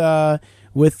with... are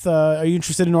you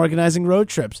interested in organizing road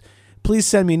trips? Please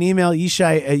send me an email,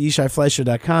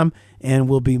 yishai@yishaifleisher.com, and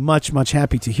we'll be much, much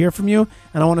happy to hear from you.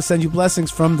 And I want to send you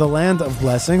blessings from the land of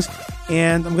blessings.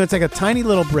 And I'm going to take a tiny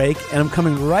little break, and I'm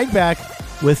coming right back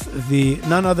with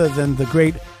none other than the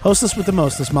great hostess with the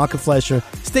mostest, Malkah Fleisher.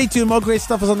 Stay tuned. More great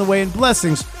stuff is on the way, and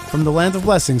blessings from the land of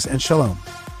blessings, and shalom.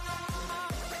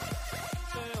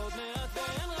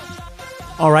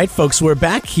 All right, folks, we're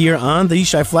back here on the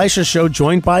Yishai Fleisher Show,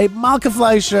 joined by Malkah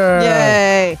Fleisher.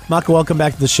 Yay. Malkah, welcome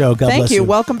back to the show. God bless you. Thank you.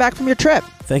 Welcome back from your trip.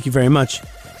 Thank you very much.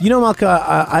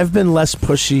 Malkah, I've been less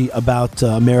pushy about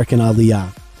American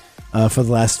Aliyah for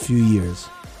the last few years.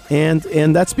 And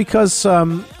that's because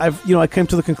I came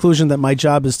to the conclusion that my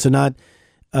job is to not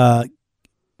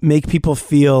make people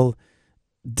feel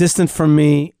distant from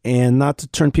me and not to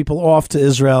turn people off to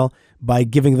Israel by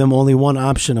giving them only one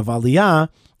option of Aliyah,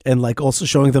 and like also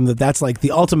showing them that that's like the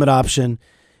ultimate option,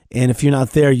 and if you're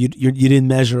not there, you didn't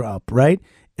measure up, right?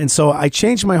 And so I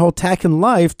changed my whole tack in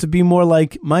life to be more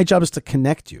like, my job is to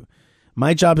connect you.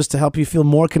 My job is to help you feel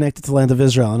more connected to the land of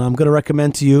Israel, and I'm going to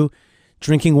recommend to you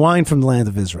drinking wine from the land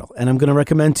of Israel, and I'm going to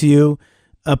recommend to you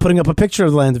putting up a picture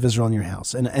of the land of Israel in your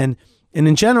house, and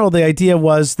in general, the idea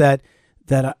was that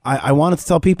that I wanted to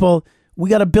tell people, we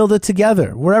got to build it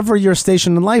together, wherever your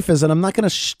station in life is. And I'm not going to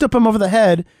stoop them over the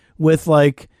head with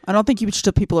like... I don't think you should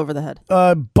stoop people over the head.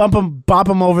 Bop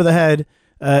them over the head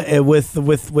with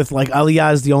like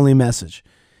Aliyah is the only message.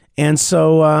 And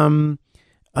so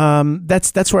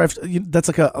that's where that's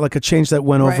like a change that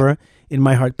went over in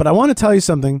my heart. But I want to tell you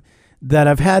something, that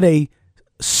I've had a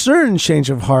certain change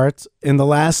of heart in the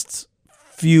last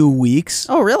few weeks.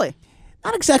 Oh, really?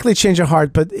 Not exactly a change of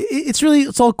heart, but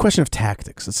it's all a question of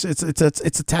tactics. It's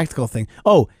a tactical thing.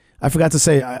 Oh, I forgot to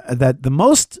say that the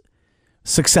most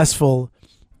successful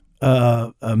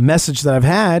message that I've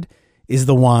had is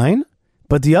the wine.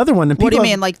 But the other one, and what do you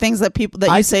mean? Like things that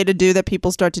you say to do that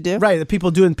people start to do? Right, that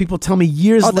people do, and people tell me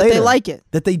years later that they like it,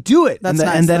 that they do it, and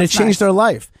that it changed their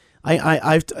life.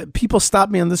 I've people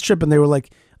stopped me on this trip, and they were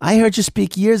like, "I heard you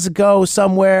speak years ago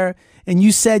somewhere, and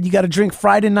you said you got to drink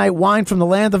Friday night wine from the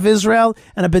land of Israel,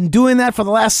 and I've been doing that for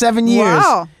the last 7 years,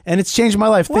 and it's changed my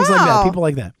life." Things like that, people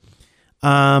like that.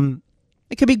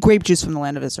 It could be grape juice from the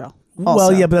land of Israel. Also.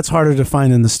 Well, yeah, but that's harder to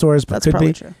find in the stores. But that's could probably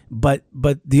be true. But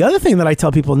the other thing that I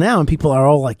tell people now, and people are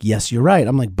all like, "Yes, you're right."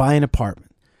 I'm like, buy an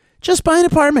apartment. Just buy an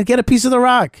apartment. Get a piece of the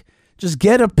rock. Just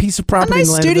get a piece of property. A nice in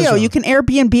the land studio. of Israel. You can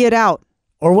Airbnb it out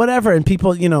or whatever. And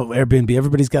people, Airbnb.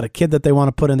 Everybody's got a kid that they want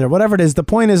to put in there. Whatever it is. The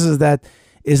point is that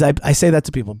I say that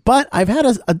to people. But I've had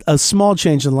a small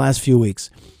change in the last few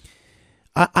weeks.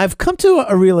 I've come to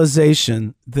a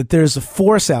realization that there's a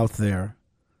force out there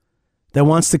that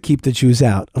wants to keep the Jews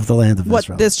out of the land of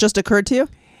Israel. What, this just occurred to you?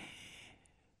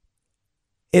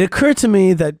 It occurred to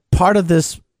me that part of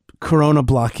this Corona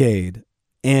blockade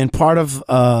and part of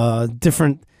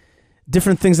different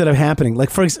things that are happening, like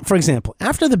for example,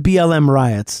 after the BLM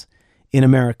riots in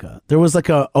America, there was like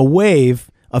a wave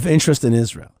of interest in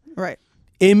Israel. Right.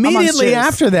 Immediately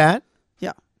after that,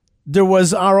 there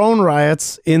was our own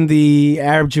riots in the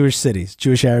Jewish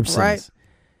Arab cities. Right.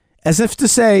 As if to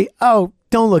say, oh,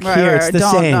 don't look here, it's the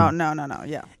same. No,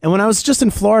 yeah. And when I was just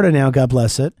in Florida now, God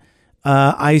bless it,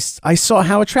 I saw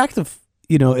how attractive,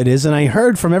 it is. And I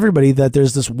heard from everybody that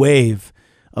there's this wave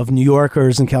of New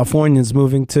Yorkers and Californians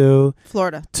moving to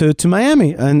Florida, to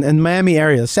Miami and Miami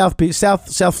area, South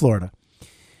Florida.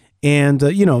 And,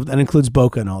 that includes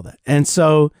Boca and all that. And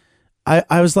so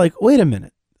I was like, wait a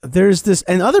minute. There's this,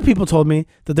 and other people told me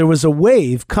that there was a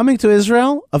wave coming to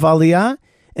Israel of Aliyah,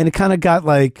 and it kind of got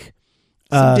like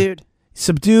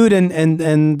subdued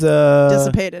and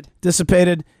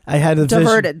dissipated. I had a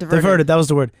diverted. That was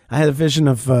the word. I had a vision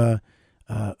of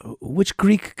which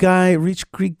Greek god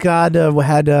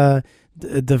had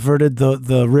diverted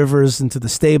the rivers into the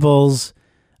stables.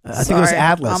 I think it was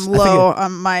Atlas. I'm low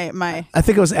on my. I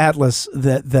think it was Atlas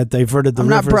that diverted the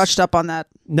rivers. I'm not brushed up on that.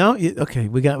 No, okay.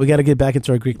 We got to get back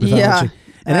into our Greek mythology.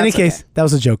 In any case, that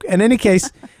was a joke. In any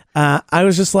case, I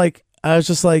was just like,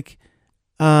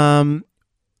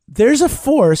 there's a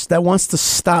force that wants to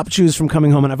stop Jews from coming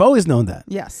home, and I've always known that.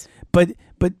 Yes. But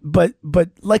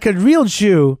like a real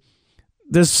Jew,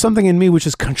 there's something in me which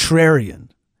is contrarian.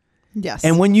 Yes.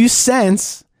 And when you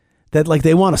sense that like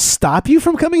they want to stop you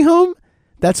from coming home,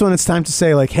 that's when it's time to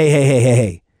say like,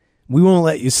 hey, we won't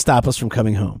let you stop us from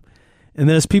coming home. And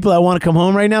there's people that want to come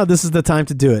home right now. This is the time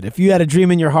to do it. If you had a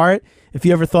dream in your heart, if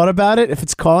you ever thought about it, if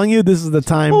it's calling you, this is the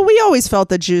time. Well, we always felt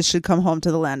that Jews should come home to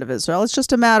the land of Israel. It's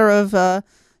just a matter of,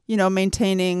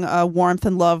 maintaining warmth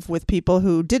and love with people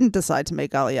who didn't decide to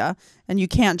make Aliyah. And you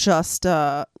can't just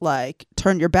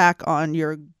turn your back on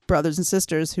your brothers and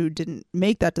sisters who didn't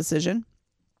make that decision.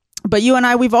 But you and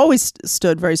I, we've always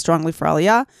stood very strongly for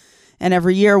Aliyah. And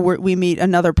every year we meet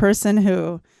another person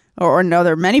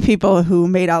many people who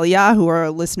made Aliyah, who are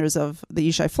listeners of the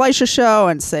Yishai Fleisher show,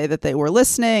 and say that they were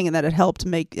listening and that it helped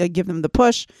give them the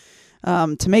push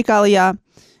to make Aliyah.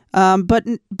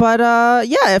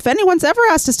 If anyone's ever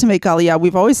asked us to make Aliyah,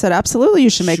 we've always said absolutely you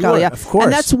should make Aliyah. Of course.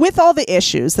 And that's with all the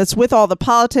issues. That's with all the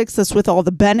politics. That's with all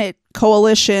the Bennett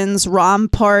coalitions, Ram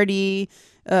Party,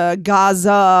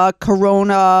 Gaza,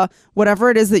 Corona, whatever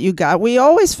it is that you got. We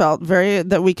always felt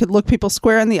that we could look people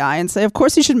square in the eye and say, of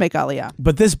course you should make Aliyah.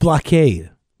 But this blockade,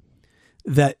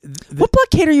 what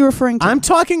blockade are you referring to? I'm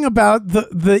talking about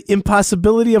the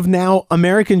impossibility of now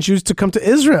American Jews to come to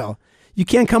Israel. You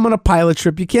can't come on a pilot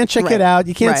trip. You can't check it out.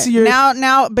 You can't see your...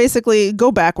 Now, basically, go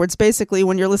backwards. Basically,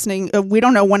 when you're listening, we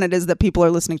don't know when it is that people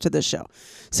are listening to this show.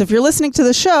 So if you're listening to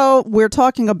the show, we're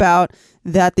talking about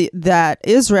that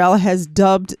Israel has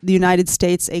dubbed the United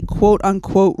States a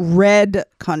quote-unquote red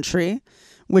country,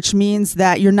 which means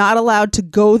that you're not allowed to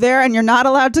go there and you're not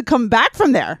allowed to come back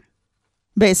from there,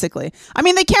 basically. I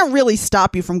mean, they can't really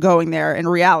stop you from going there in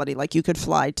reality. Like, you could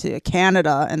fly to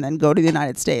Canada and then go to the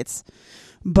United States.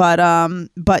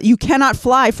 But you cannot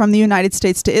fly from the United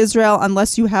States to Israel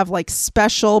unless you have like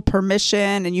special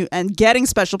permission and getting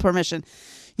special permission.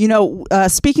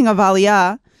 Speaking of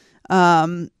Aliyah,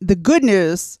 the good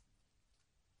news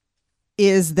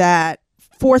is that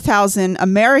 4,000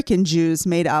 American Jews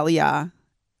made Aliyah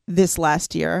this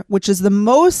last year, which is the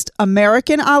most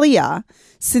American Aliyah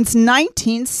since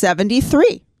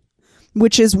 1973,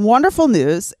 which is wonderful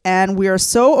news. And we are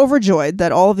so overjoyed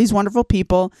that all of these wonderful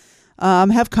people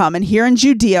have come. And here in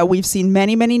Judea, we've seen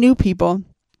many, many new people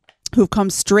who've come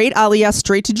straight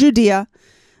to Judea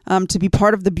to be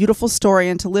part of the beautiful story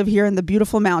and to live here in the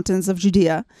beautiful mountains of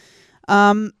Judea.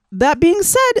 That being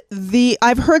said,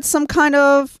 I've heard some kind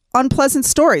of unpleasant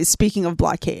stories, speaking of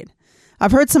blockade.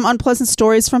 I've heard some unpleasant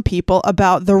stories from people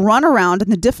about the runaround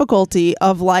and the difficulty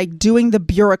of like doing the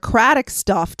bureaucratic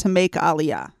stuff to make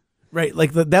Aliyah. Right,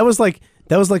 like that was like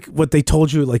what they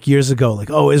told you like years ago,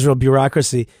 like, oh, Israel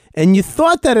bureaucracy, and you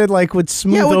thought that it like would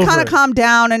smooth over. Yeah, we kind of calmed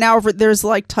down, and now there's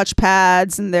like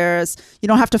touchpads, and you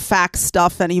don't have to fax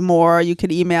stuff anymore. You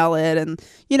can email it, and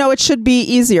it should be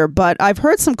easier. But I've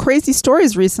heard some crazy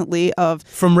stories recently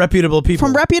from reputable people,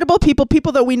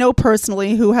 people that we know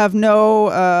personally who have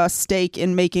no stake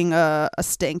in making a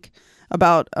stink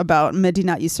about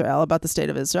Medinat Yisrael, about the state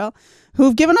of Israel,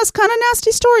 who've given us kind of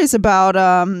nasty stories about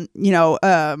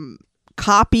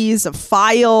copies of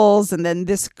files, and then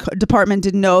this department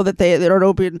didn't know that they're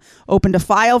opened a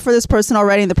file for this person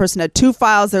already, and the person had 2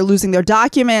 files. They're losing their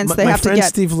documents. My friend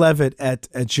Steve Levitt at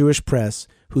Jewish Press,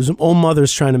 whose own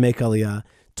mother's trying to make Aliyah,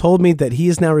 told me that he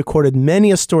has now recorded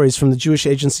many stories from the Jewish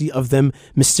agency of them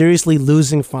mysteriously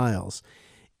losing files.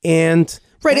 And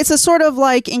right, it's a sort of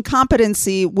like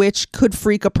incompetency which could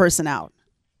freak a person out.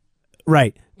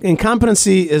 Right.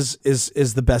 Incompetency is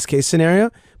the best case scenario,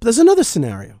 but there's another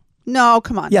scenario. No,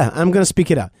 come on. Yeah, I'm going to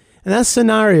speak it out. And that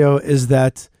scenario is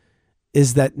that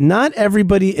not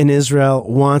everybody in Israel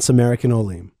wants American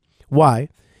Olim. Why?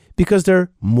 Because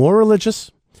they're more religious,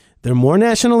 they're more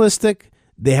nationalistic,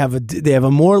 they have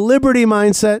a more liberty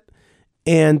mindset,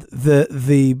 and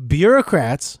the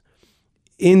bureaucrats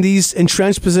in these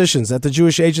entrenched positions at the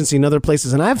Jewish Agency and other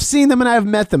places, and I've seen them and I've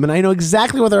met them, and I know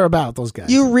exactly what they're about, those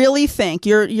guys. You really think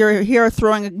you're here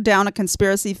throwing down a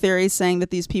conspiracy theory saying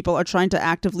that these people are trying to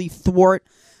actively thwart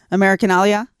American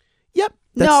Aliyah? Yep.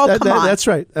 Come on. That's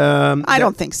right. I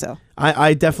don't think so.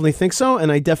 I definitely think so,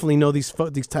 and I definitely know these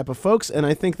type of folks, and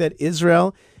I think that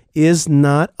Israel is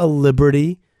not a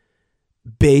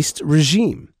liberty-based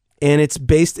regime, and it's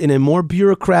based in a more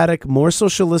bureaucratic, more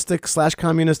socialistic /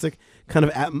 communistic kind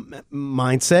of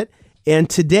mindset. And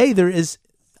today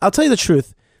I'll tell you the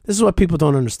truth, this is what people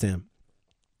don't understand.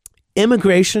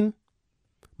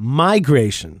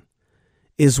 Migration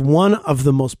is one of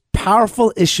the most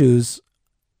powerful issues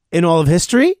in all of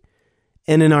history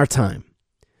and in our time.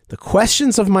 The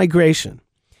questions of migration.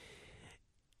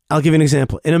 I'll give you an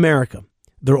example. In America,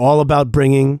 they're all about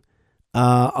bringing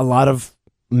a lot of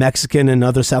Mexican and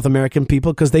other South American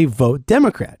people because they vote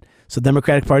Democrat. So the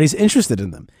Democratic Party is interested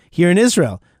in them. Here in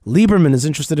Israel, Lieberman is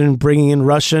interested in bringing in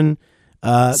Russian...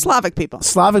 Slavic people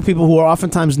who are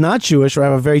oftentimes not Jewish or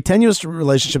have a very tenuous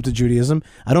relationship to Judaism.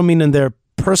 I don't mean in their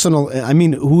personal... I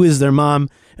mean who is their mom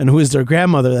and who is their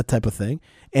grandmother, that type of thing.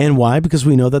 And why? Because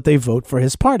we know that they vote for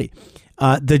his party.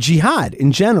 The jihad,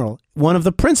 in general, one of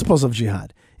the principles of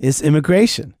jihad is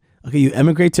immigration. Okay, you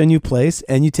emigrate to a new place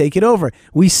and you take it over.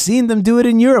 We've seen them do it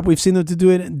in Europe. We've seen them do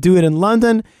it in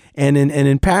London and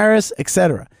in Paris,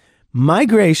 etc.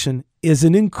 Migration is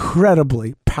an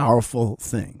incredibly powerful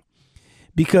thing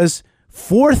because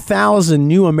 4,000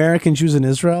 new American Jews in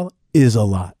Israel is a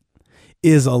lot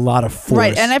of force.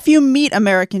 Right, and if you meet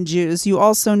American Jews, you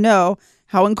also know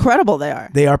how incredible they are.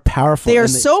 They are powerful. They are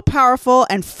so powerful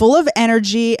and full of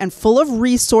energy and full of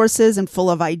resources and full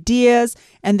of ideas,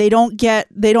 and they don't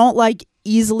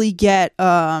easily get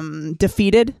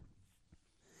defeated.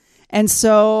 And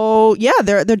so, yeah,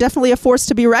 they're definitely a force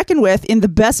to be reckoned with in the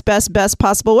best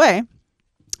possible way.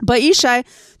 But Yishai,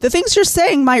 the things you're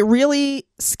saying might really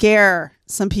scare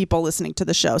some people listening to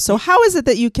the show. So how is it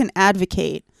that you can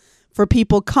advocate for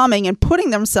people coming and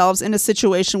putting themselves in a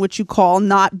situation which you call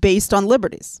not based on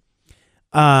liberties?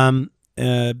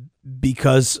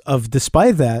 Because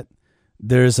despite that,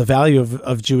 there's a value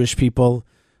of Jewish people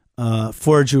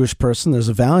for a Jewish person. There's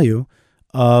a value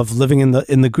of living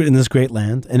in this great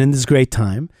land and in this great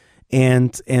time.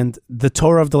 And the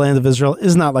Torah of the land of Israel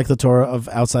is not like the Torah of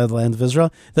outside the land of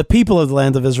Israel. The people of the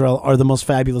land of Israel are the most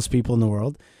fabulous people in the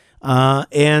world.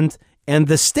 And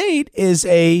the state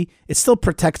it still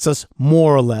protects us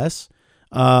more or less.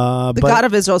 The God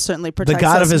of Israel certainly protects the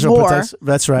God us of Israel more protects.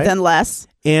 That's right. than less.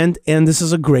 And this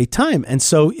is a great time. And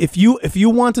so if you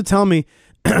want to tell me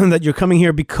that you're coming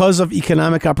here because of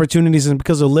economic opportunities and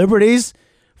because of liberties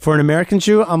for an American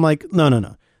Jew, I'm like,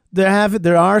 no.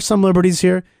 There are some liberties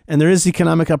here, and there is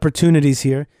economic opportunities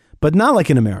here, but not like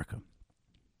in America.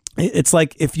 It's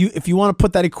like if you want to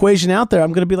put that equation out there,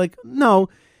 I'm going to be like, no,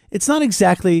 it's not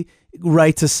exactly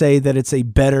right to say that it's a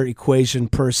better equation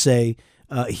per se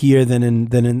here than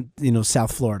in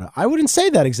South Florida. I wouldn't say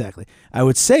that exactly. I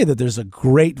would say that there's a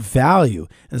great value.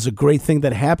 There's a great thing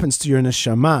that happens to your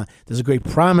neshama. There's a great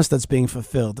promise that's being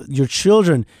fulfilled. Your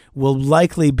children will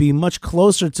likely be much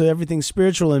closer to everything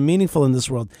spiritual and meaningful in this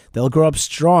world. They'll grow up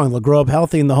strong. They'll grow up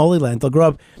healthy in the Holy Land. They'll grow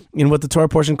up in what the Torah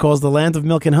portion calls the land of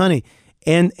milk and honey.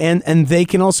 And they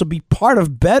can also be part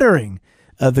of bettering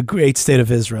the great state of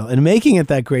Israel and making it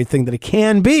that great thing that it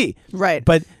can be. Right.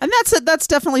 And that's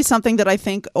definitely something that I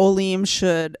think Olim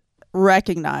should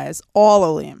recognize. All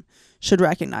Olim should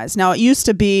recognize. Now, it used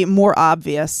to be more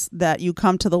obvious that you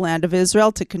come to the land of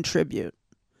Israel to contribute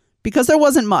because there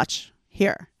wasn't much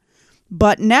here.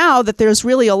 But now that there's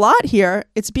really a lot here,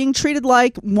 it's being treated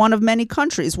like one of many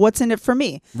countries. What's in it for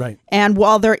me? Right. And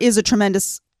while there is a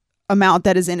tremendous amount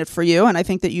that is in it for you, and I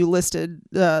think that you listed,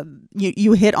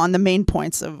 you hit on the main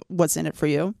points of what's in it for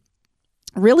you.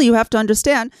 Really, you have to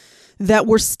understand that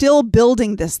we're still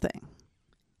building this thing.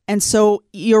 And so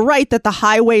you're right that the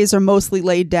highways are mostly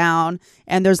laid down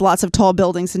and there's lots of tall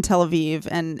buildings in Tel Aviv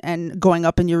and going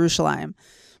up in Yerushalayim.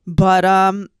 But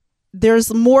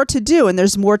there's more to do and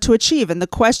there's more to achieve. And the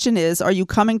question is, are you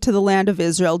coming to the land of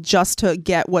Israel just to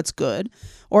get what's good?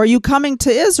 Or are you coming to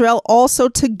Israel also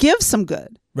to give some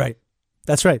good? Right.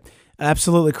 That's right.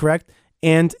 Absolutely correct.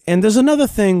 And there's another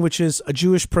thing, which is a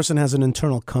Jewish person has an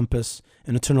internal compass,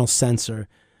 an internal sensor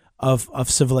of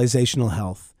civilizational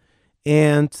health.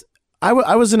 And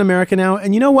I was in America now,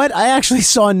 and you know what? I actually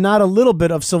saw not a little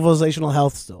bit of civilizational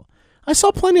health still. I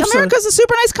saw plenty of America's a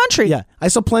super nice country. Yeah, I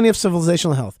saw plenty of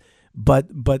civilizational health. But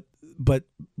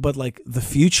like the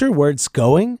future, where it's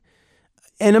going,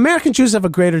 and American Jews have a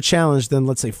greater challenge than,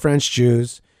 let's say, French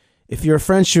Jews. If you're a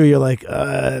French Jew, you're like,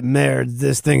 Mayor,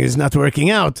 this thing is not working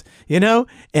out,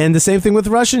 And the same thing with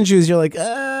Russian Jews. You're like,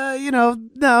 no,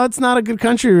 it's not a good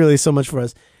country really so much for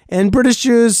us. And British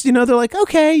Jews, they're like,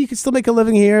 okay, you can still make a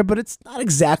living here, but it's not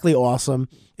exactly awesome.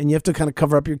 And you have to kind of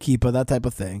cover up your kippah, that type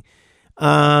of thing.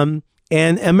 And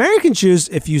American Jews,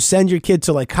 if you send your kid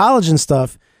to like college and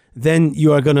stuff, then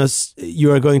you are going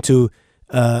to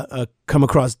come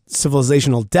across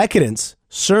civilizational decadence,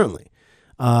 certainly.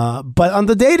 But on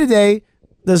the day-to-day,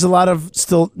 there's a lot of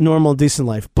still normal, decent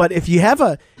life. But if you have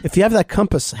that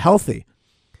compass healthy,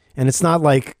 and it's not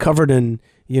like covered in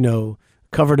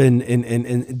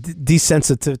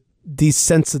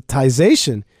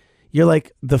desensitization, you're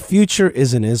like, the future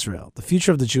is in Israel. The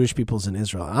future of the Jewish people is in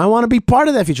Israel. And I want to be part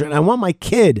of that future, and I want my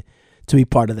kid to be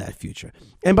part of that future.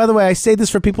 And by the way, I say this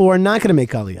for people who are not going to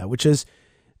make Aliyah, which is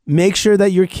make sure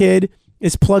that your kid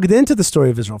is plugged into the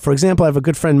story of Israel. For example, I have a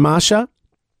good friend, Masha,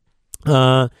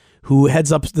 who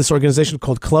heads up this organization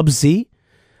called Club Z,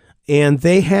 and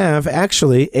they have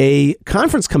actually a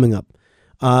conference coming up,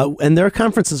 and their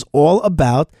conference is all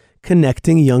about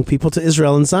connecting young people to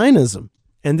Israel and Zionism.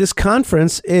 And this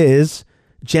conference is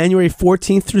January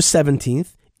 14th through 17th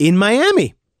in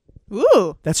Miami.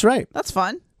 Ooh, that's right. That's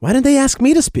fun. Why didn't they ask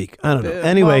me to speak? I don't know.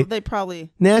 Anyway, well, they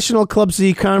probably National Club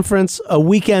Z Conference, a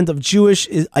weekend of Jewish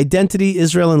identity,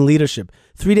 Israel, and leadership.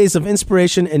 3 days of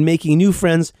inspiration and making new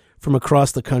friends from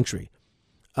across the country.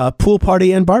 Pool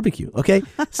party and barbecue. Okay,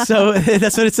 so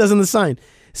that's what it says on the sign.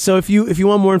 So if you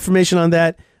want more information on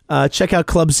that, check out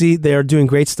Club Z. They are doing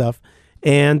great stuff,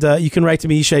 and you can write to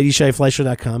me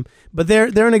YishaiFleisher.com. But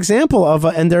they're an example of,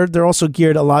 and they're also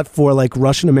geared a lot for like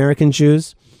Russian American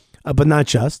Jews, but not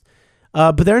just.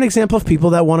 But they're an example of people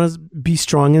that want to be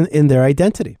strong in their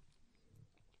identity.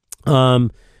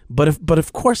 But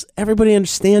of course, everybody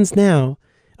understands now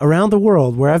around the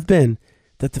world where I've been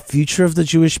that the future of the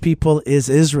Jewish people is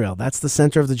Israel. That's the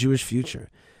center of the Jewish future.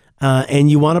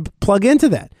 And you want to plug into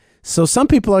that. So some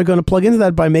people are going to plug into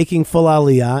that by making full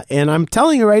Aliyah. And I'm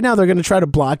telling you right now, they're going to try to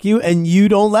block you, and you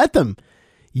don't let them.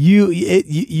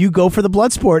 You go for the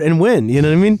blood sport and win. You know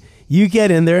what I mean? You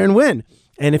get in there and win.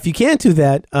 And if you can't do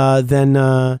that, then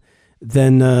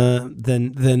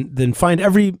find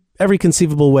every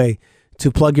conceivable way to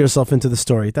plug yourself into the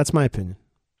story. That's my opinion.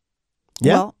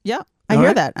 Yeah. Well, yeah, I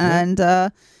hear that,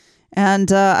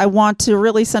 and I want to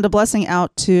really send a blessing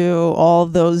out to all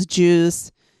those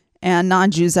Jews and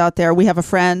non-Jews out there. We have a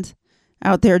friend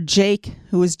out there, Jake,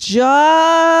 who was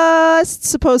just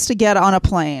supposed to get on a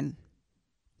plane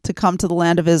to come to the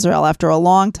land of Israel after a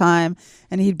long time,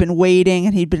 and he'd been waiting,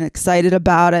 and he'd been excited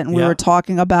about it, and we were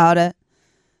talking about it,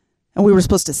 and we were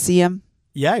supposed to see him.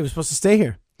 Yeah, he was supposed to stay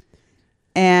here.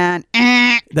 And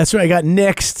that's right. I got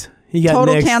nixed. He got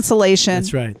total nixed. cancellation.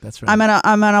 That's right. That's right.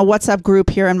 I'm in a WhatsApp group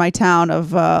here in my town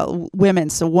of women.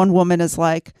 So one woman is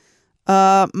like,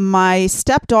 my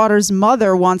stepdaughter's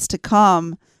mother wants to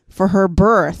come for her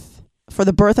birth, for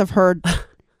the birth of her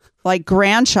like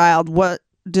grandchild. What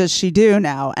does she do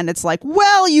now? And it's like,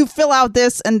 well, you fill out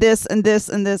this and this and this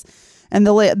and this. And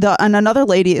and another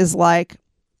lady is like,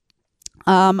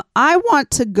 I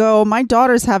want to go. My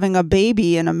daughter's having a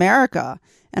baby in America,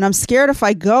 and I'm scared if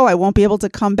I go, I won't be able to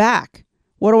come back.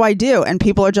 What do I do? And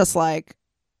people are just like,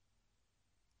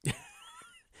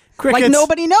 crickets. Like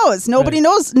nobody knows. Nobody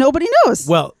knows. Nobody knows.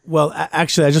 Well,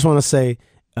 actually, I just want to say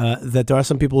that there are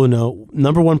some people who know.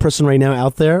 Number one person right now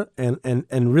out there,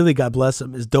 and really, God bless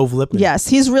him, is Dov Lipman. Yes,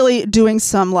 he's really doing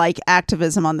some like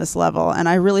activism on this level, and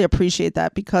I really appreciate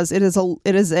that because it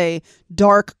is a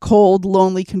dark, cold,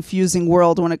 lonely, confusing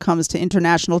world when it comes to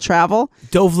international travel.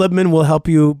 Dov Lipman will help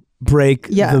you break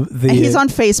the and he's on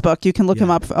Facebook. You can look him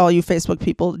up for all you Facebook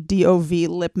people. Dov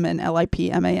Lipman,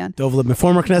 Lipman. Dov Lipman,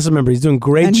 former Knesset member. He's doing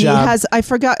great and job. He has, I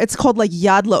forgot, it's called like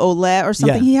Yad La'oleh or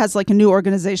something. Yeah. He has like a new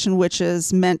organization which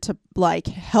is meant to like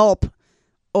help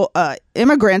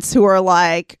immigrants who are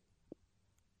like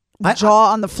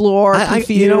jaw on the floor,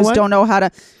 confused, you know don't know how to.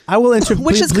 I will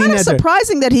which is kind of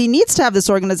surprising that he needs to have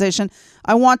this organization.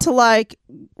 I want to like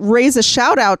raise a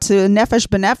shout out to Nefesh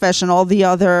B'Nefesh and all the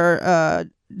other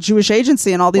Jewish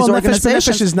Agency and all these organizations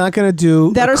Nefesh is not going to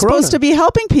do that are supposed to be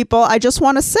helping people. I just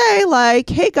want to say, like,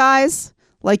 hey guys,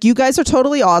 like you guys are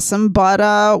totally awesome,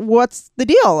 but what's the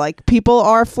deal? Like people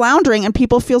are floundering and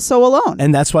people feel so alone.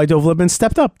 And that's why Dov Lipman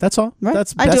stepped up. That's all. Right.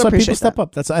 That's why people step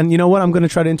up. And you know what? I'm going to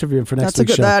try to interview him for next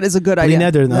week's show. That is a good idea.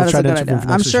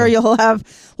 I'm sure you'll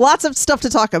have lots of stuff to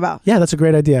talk about. Yeah, that's a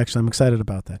great idea. Actually, I'm excited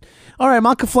about that. All right,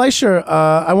 Malkah Fleisher.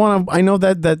 I know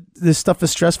that this stuff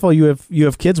is stressful. You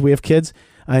have kids. We have kids.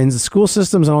 In the school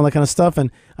systems and all that kind of stuff, and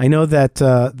I know that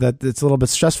it's a little bit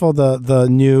stressful. The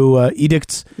new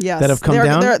edicts that have come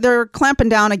down. They're clamping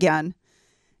down again,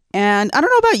 and I don't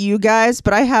know about you guys,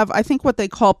 but I think what they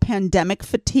call pandemic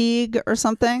fatigue or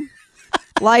something.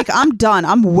 Like I'm done.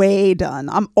 I'm way done.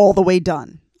 I'm all the way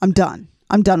done. I'm done.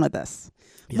 I'm done with this.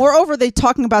 Yeah. Moreover, they're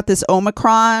talking about this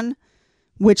Omicron,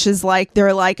 which is like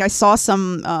they're like I saw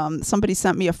somebody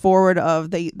sent me a forward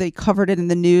of they covered it in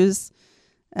the news.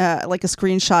 Like a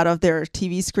screenshot of their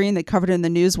TV screen. They covered it in the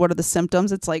news. What are the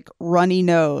symptoms? It's like runny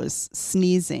nose,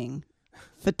 sneezing,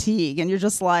 fatigue. And you're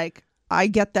just like, I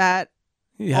get that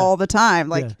all the time.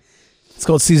 Like it's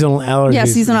called seasonal allergies. Yeah,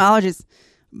 seasonal allergies.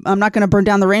 I'm not going to burn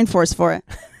down the rainforest for it.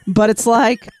 But it's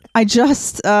like, I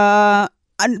just,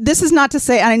 this is not to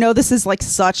say, and I know this is like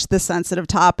such the sensitive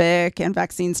topic and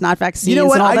vaccines, not vaccines. You know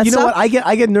what? And all that stuff.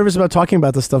 I get nervous about talking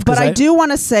about this stuff. But I do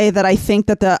want to say that I think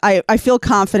that I feel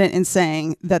confident in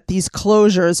saying that these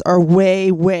closures are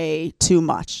way, way too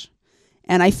much.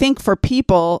 And I think for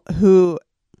people who,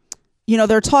 you know,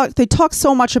 they talk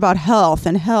so much about health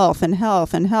and health and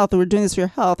health and health. And we're doing this for your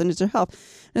health and it's your health.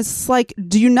 And it's like,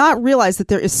 do you not realize that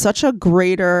there is such a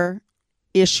greater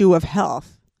issue of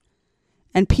health?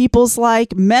 And people's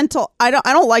like mental, I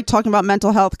don't like talking about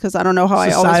mental health because I don't know how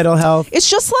societal health. It's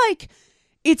just like,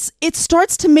 it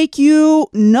starts to make you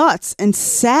nuts and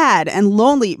sad and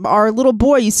lonely. Our little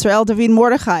boy, Yisrael David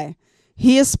Mordechai,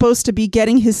 he is supposed to be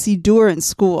getting his Siddur in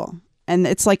school. And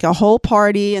it's like a whole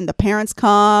party and the parents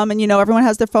come and, you know, everyone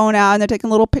has their phone out and they're taking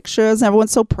little pictures and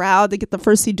everyone's so proud they get the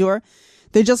first Siddur.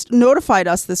 They just notified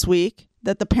us this week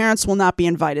that the parents will not be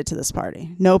invited to this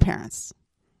party. No parents.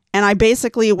 And I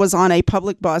basically was on a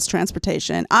public bus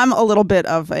transportation. I may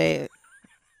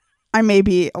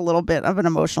be a little bit of an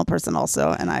emotional person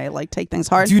also, and I like take things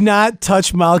hard. Do not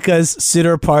touch Malkah's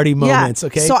Siddur party moments,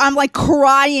 okay? So I'm like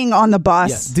crying on the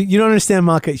bus. Yeah. You don't understand,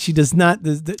 Malkah. She does not.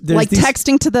 There's like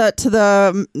texting to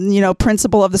the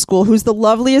principal of the school, who's the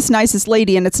loveliest, nicest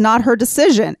lady, and it's not her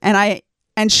decision. And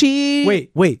she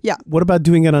wait. Yeah. What about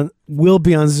doing it on? We'll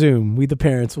be on Zoom. We the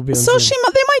parents will be on Zoom. So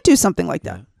they might do something like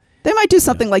that. Yeah. They might do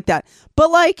something like that.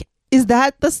 But like, is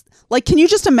that this? Like, can you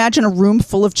just imagine a room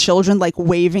full of children like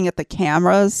waving at the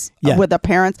cameras with the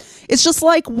parents? It's just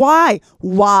like, why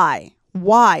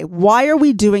are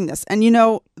we doing this? And you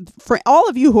know, for all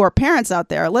of you who are parents out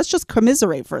there, let's just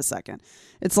commiserate for a second.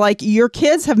 It's like your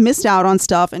kids have missed out on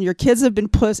stuff and your kids have been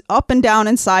pushed up and down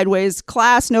and sideways,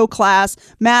 class, no class,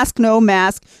 mask, no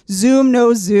mask, Zoom,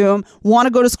 no Zoom, want to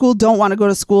go to school, don't want to go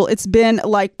to school. It's been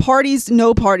like parties,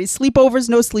 no parties, sleepovers,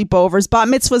 no sleepovers, bat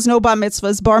mitzvahs, no bat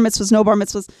mitzvahs, bar mitzvahs, no bar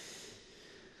mitzvahs.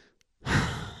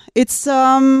 It's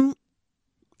not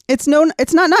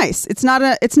nice. It's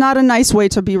not a nice way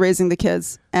to be raising the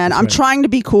kids. And I'm trying to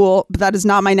be cool, but that is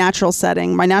not my natural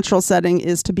setting. My natural setting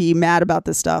is to be mad about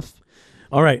this stuff.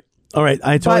 All right.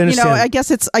 I totally understand.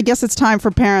 I guess it's time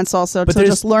for parents also to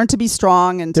just learn to be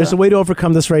strong. And there's a way to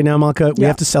overcome this right now, Malkah. We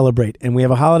have to celebrate, and we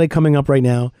have a holiday coming up right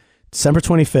now, December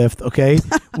 25th. Okay,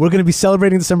 we're going to be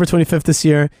celebrating December 25th this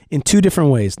year in two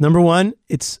different ways. Number one,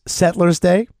 it's Settlers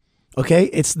Day. Okay,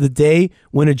 it's the day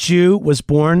when a Jew was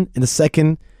born in the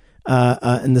second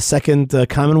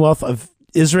Commonwealth of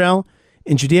Israel.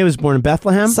 In Judea, was born in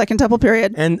Bethlehem. Second Temple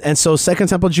period. And so Second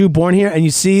Temple Jew born here. And you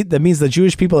see, that means the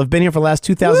Jewish people have been here for the last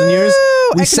 2,000 years.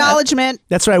 Acknowledgement.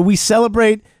 That's right. We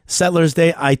celebrate Settlers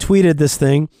Day. I tweeted this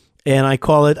thing, and I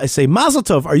say, Mazel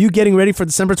Tov, are you getting ready for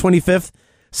December 25th,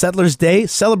 Settlers Day,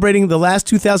 celebrating the last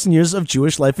 2,000 years of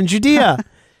Jewish life in Judea?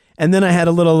 And then I had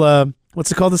a little,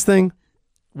 what's it called, this thing?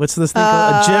 What's this thing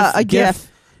called? A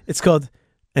GIF. It's called...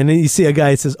 And then you see a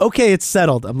guy that says, okay, it's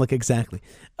settled. I'm like, exactly.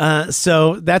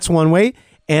 So that's one way.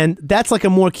 And that's like a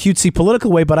more cutesy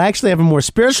political way, but I actually have a more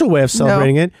spiritual way of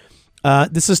celebrating it.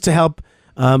 This is to help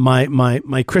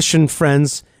my Christian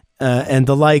friends and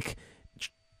the like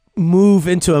move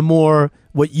into a more,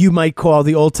 what you might call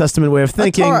the Old Testament way of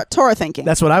thinking. Torah thinking.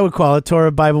 That's what I would call it,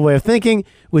 Torah Bible way of thinking,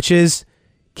 which is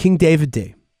King David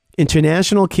Day.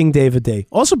 International King David Day.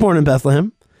 Also born in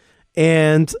Bethlehem.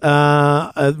 And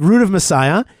a root of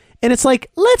Messiah, and it's like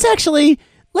let's actually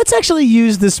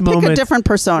use this moment. Pick a different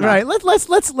persona, right?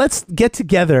 Let's get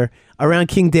together around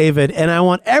King David, and I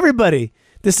want everybody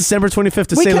this December 25th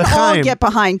to say L'chaim. We can all get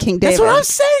behind King David.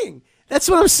 That's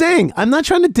what I'm saying. I'm not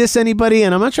trying to diss anybody,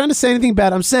 and I'm not trying to say anything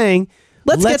bad. I'm saying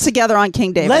let's get together on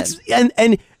King David.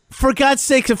 And for God's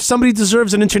sake, if somebody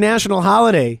deserves an international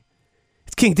holiday,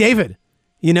 it's King David.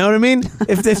 You know what I mean?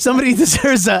 If somebody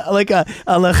deserves a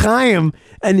l'chaim,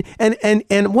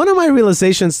 and one of my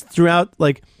realizations throughout,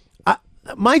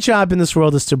 my job in this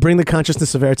world is to bring the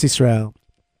consciousness of Eretz Yisrael,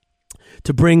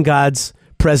 to bring God's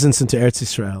presence into Eretz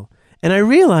Yisrael, and I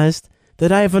realized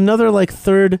that I have another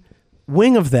third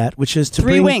wing of that, which is to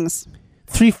bring wings,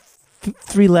 three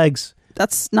legs.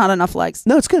 That's not enough legs.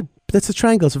 No, it's good. That's a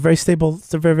triangle. It's a very stable.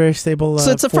 It's a very, very stable.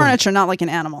 So it's a form. furniture, not like an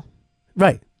animal.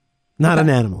 Right. Not an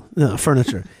animal, no,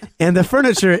 furniture. And the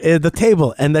furniture is the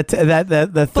table, and the third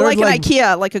but like leg. an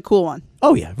IKEA, like a cool one.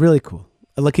 Oh yeah, really cool,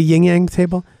 like a yin yang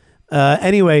table.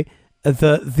 Anyway,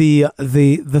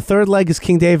 the third leg is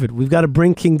King David. We've got to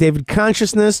bring King David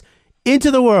consciousness into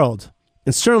the world,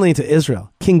 and certainly into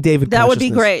Israel. King David. That would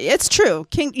be great. It's true,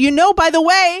 King. By the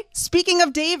way, speaking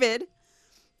of David,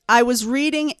 I was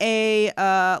reading a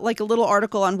little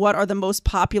article on what are the most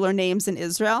popular names in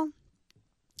Israel.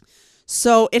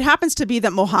 So it happens to be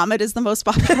that Muhammad is the most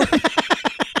popular,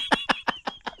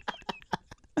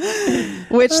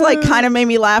 which kind of made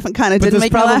me laugh and kind of didn't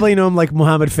make me laugh. Probably know him like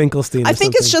Muhammad Finkelstein. I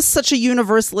think it's just such a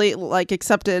universally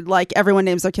accepted, everyone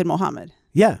names their kid Muhammad.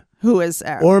 Yeah. Who is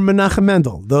Arab. Or Menachem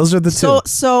Mendel. Those are the two.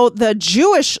 So the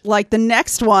Jewish, the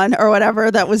next one or whatever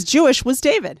that was Jewish was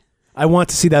David. I want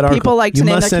to see that article. People like to you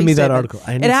name must their send me that David. article.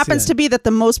 It happens to be that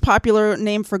the most popular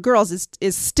name for girls is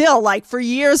still, for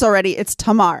years already, it's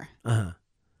Tamar. Uh-huh.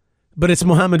 But it's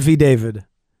Muhammad v. David.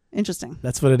 Interesting.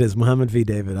 That's what it is, Muhammad v.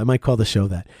 David. I might call the show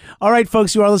that. All right,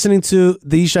 folks, you are listening to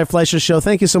the Yishai Fleisher Show.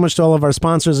 Thank you so much to all of our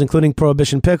sponsors, including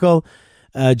Prohibition Pickle,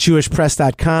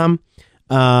 JewishPress.com,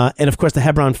 and, of course, the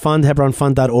Hebron Fund,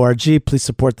 HebronFund.org. Please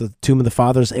support the Tomb of the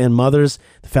Fathers and Mothers,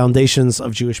 the foundations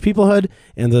of Jewish peoplehood,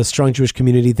 and the strong Jewish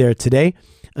community there today.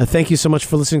 Thank you so much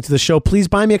for listening to the show. Please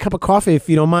buy me a cup of coffee if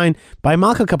you don't mind. Buy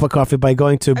Malkah a cup of coffee by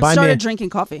going to I started drinking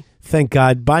coffee. Thank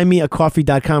God.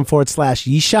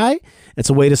 BuyMeACoffee.com/Yishai. It's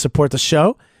a way to support the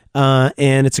show.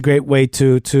 And it's a great way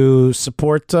to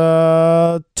support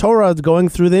Torah going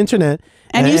through the internet.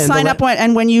 And you sign up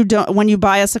when you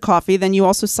buy us a coffee, then you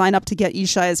also sign up to get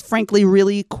Yishai's frankly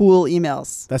really cool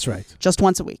emails. That's right. Just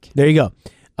once a week. There you go.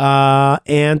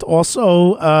 And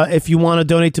also, if you want to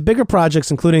donate to bigger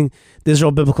projects, including the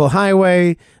Israel Biblical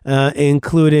Highway,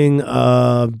 including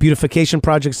beautification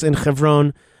projects in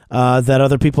Hebron that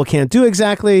other people can't do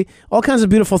exactly, all kinds of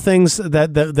beautiful things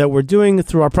that we're doing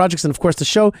through our projects, and of course the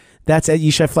show, that's at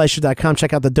YishaiFleisher.com.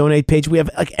 Check out the donate page. We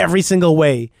have every single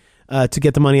way to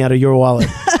get the money out of your wallet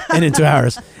and into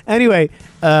ours. Anyway.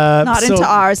 Into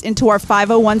ours, into our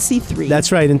 501c3.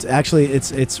 That's right. And actually,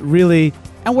 it's really...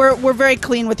 And we're very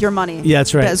clean with your money. Yeah,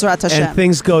 that's right. Bezrat Hashem. And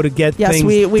things go to get things done.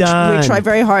 Yes, we try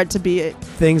very hard to be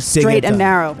straight and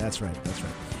narrow. That's right.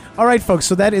 All right, folks.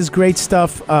 So that is great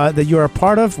stuff that you're a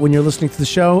part of when you're listening to the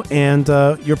show. And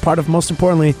you're part of, most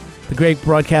importantly, the great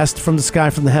broadcast from the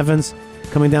sky, from the heavens.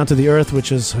 coming down to the earth,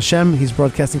 which is Hashem. He's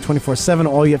broadcasting 24/7.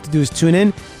 All you have to do is tune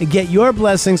in and get your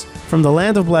blessings from the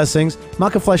land of blessings.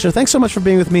 Malkah Fleisher, thanks so much for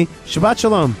being with me. Shabbat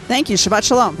Shalom. Thank you. Shabbat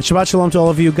Shalom. And Shabbat Shalom to all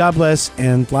of you. God bless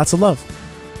and lots of love.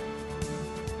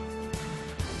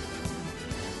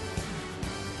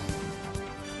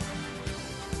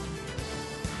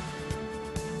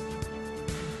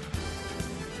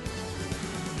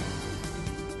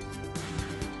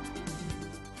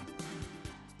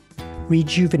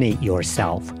 Rejuvenate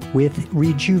yourself with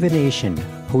Rejuvenation,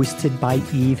 hosted by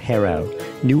Eve Harrow.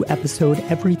 New episode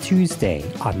every Tuesday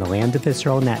on the Land of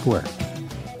Israel Network.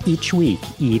 Each week,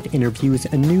 Eve interviews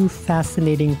a new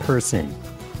fascinating person,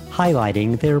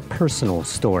 highlighting their personal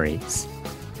stories.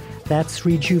 That's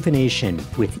Rejuvenation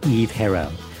with Eve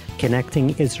Harrow,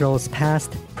 connecting Israel's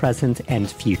past, present, and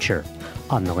future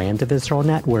on the Land of Israel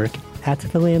Network at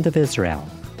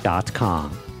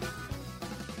thelandofisrael.com.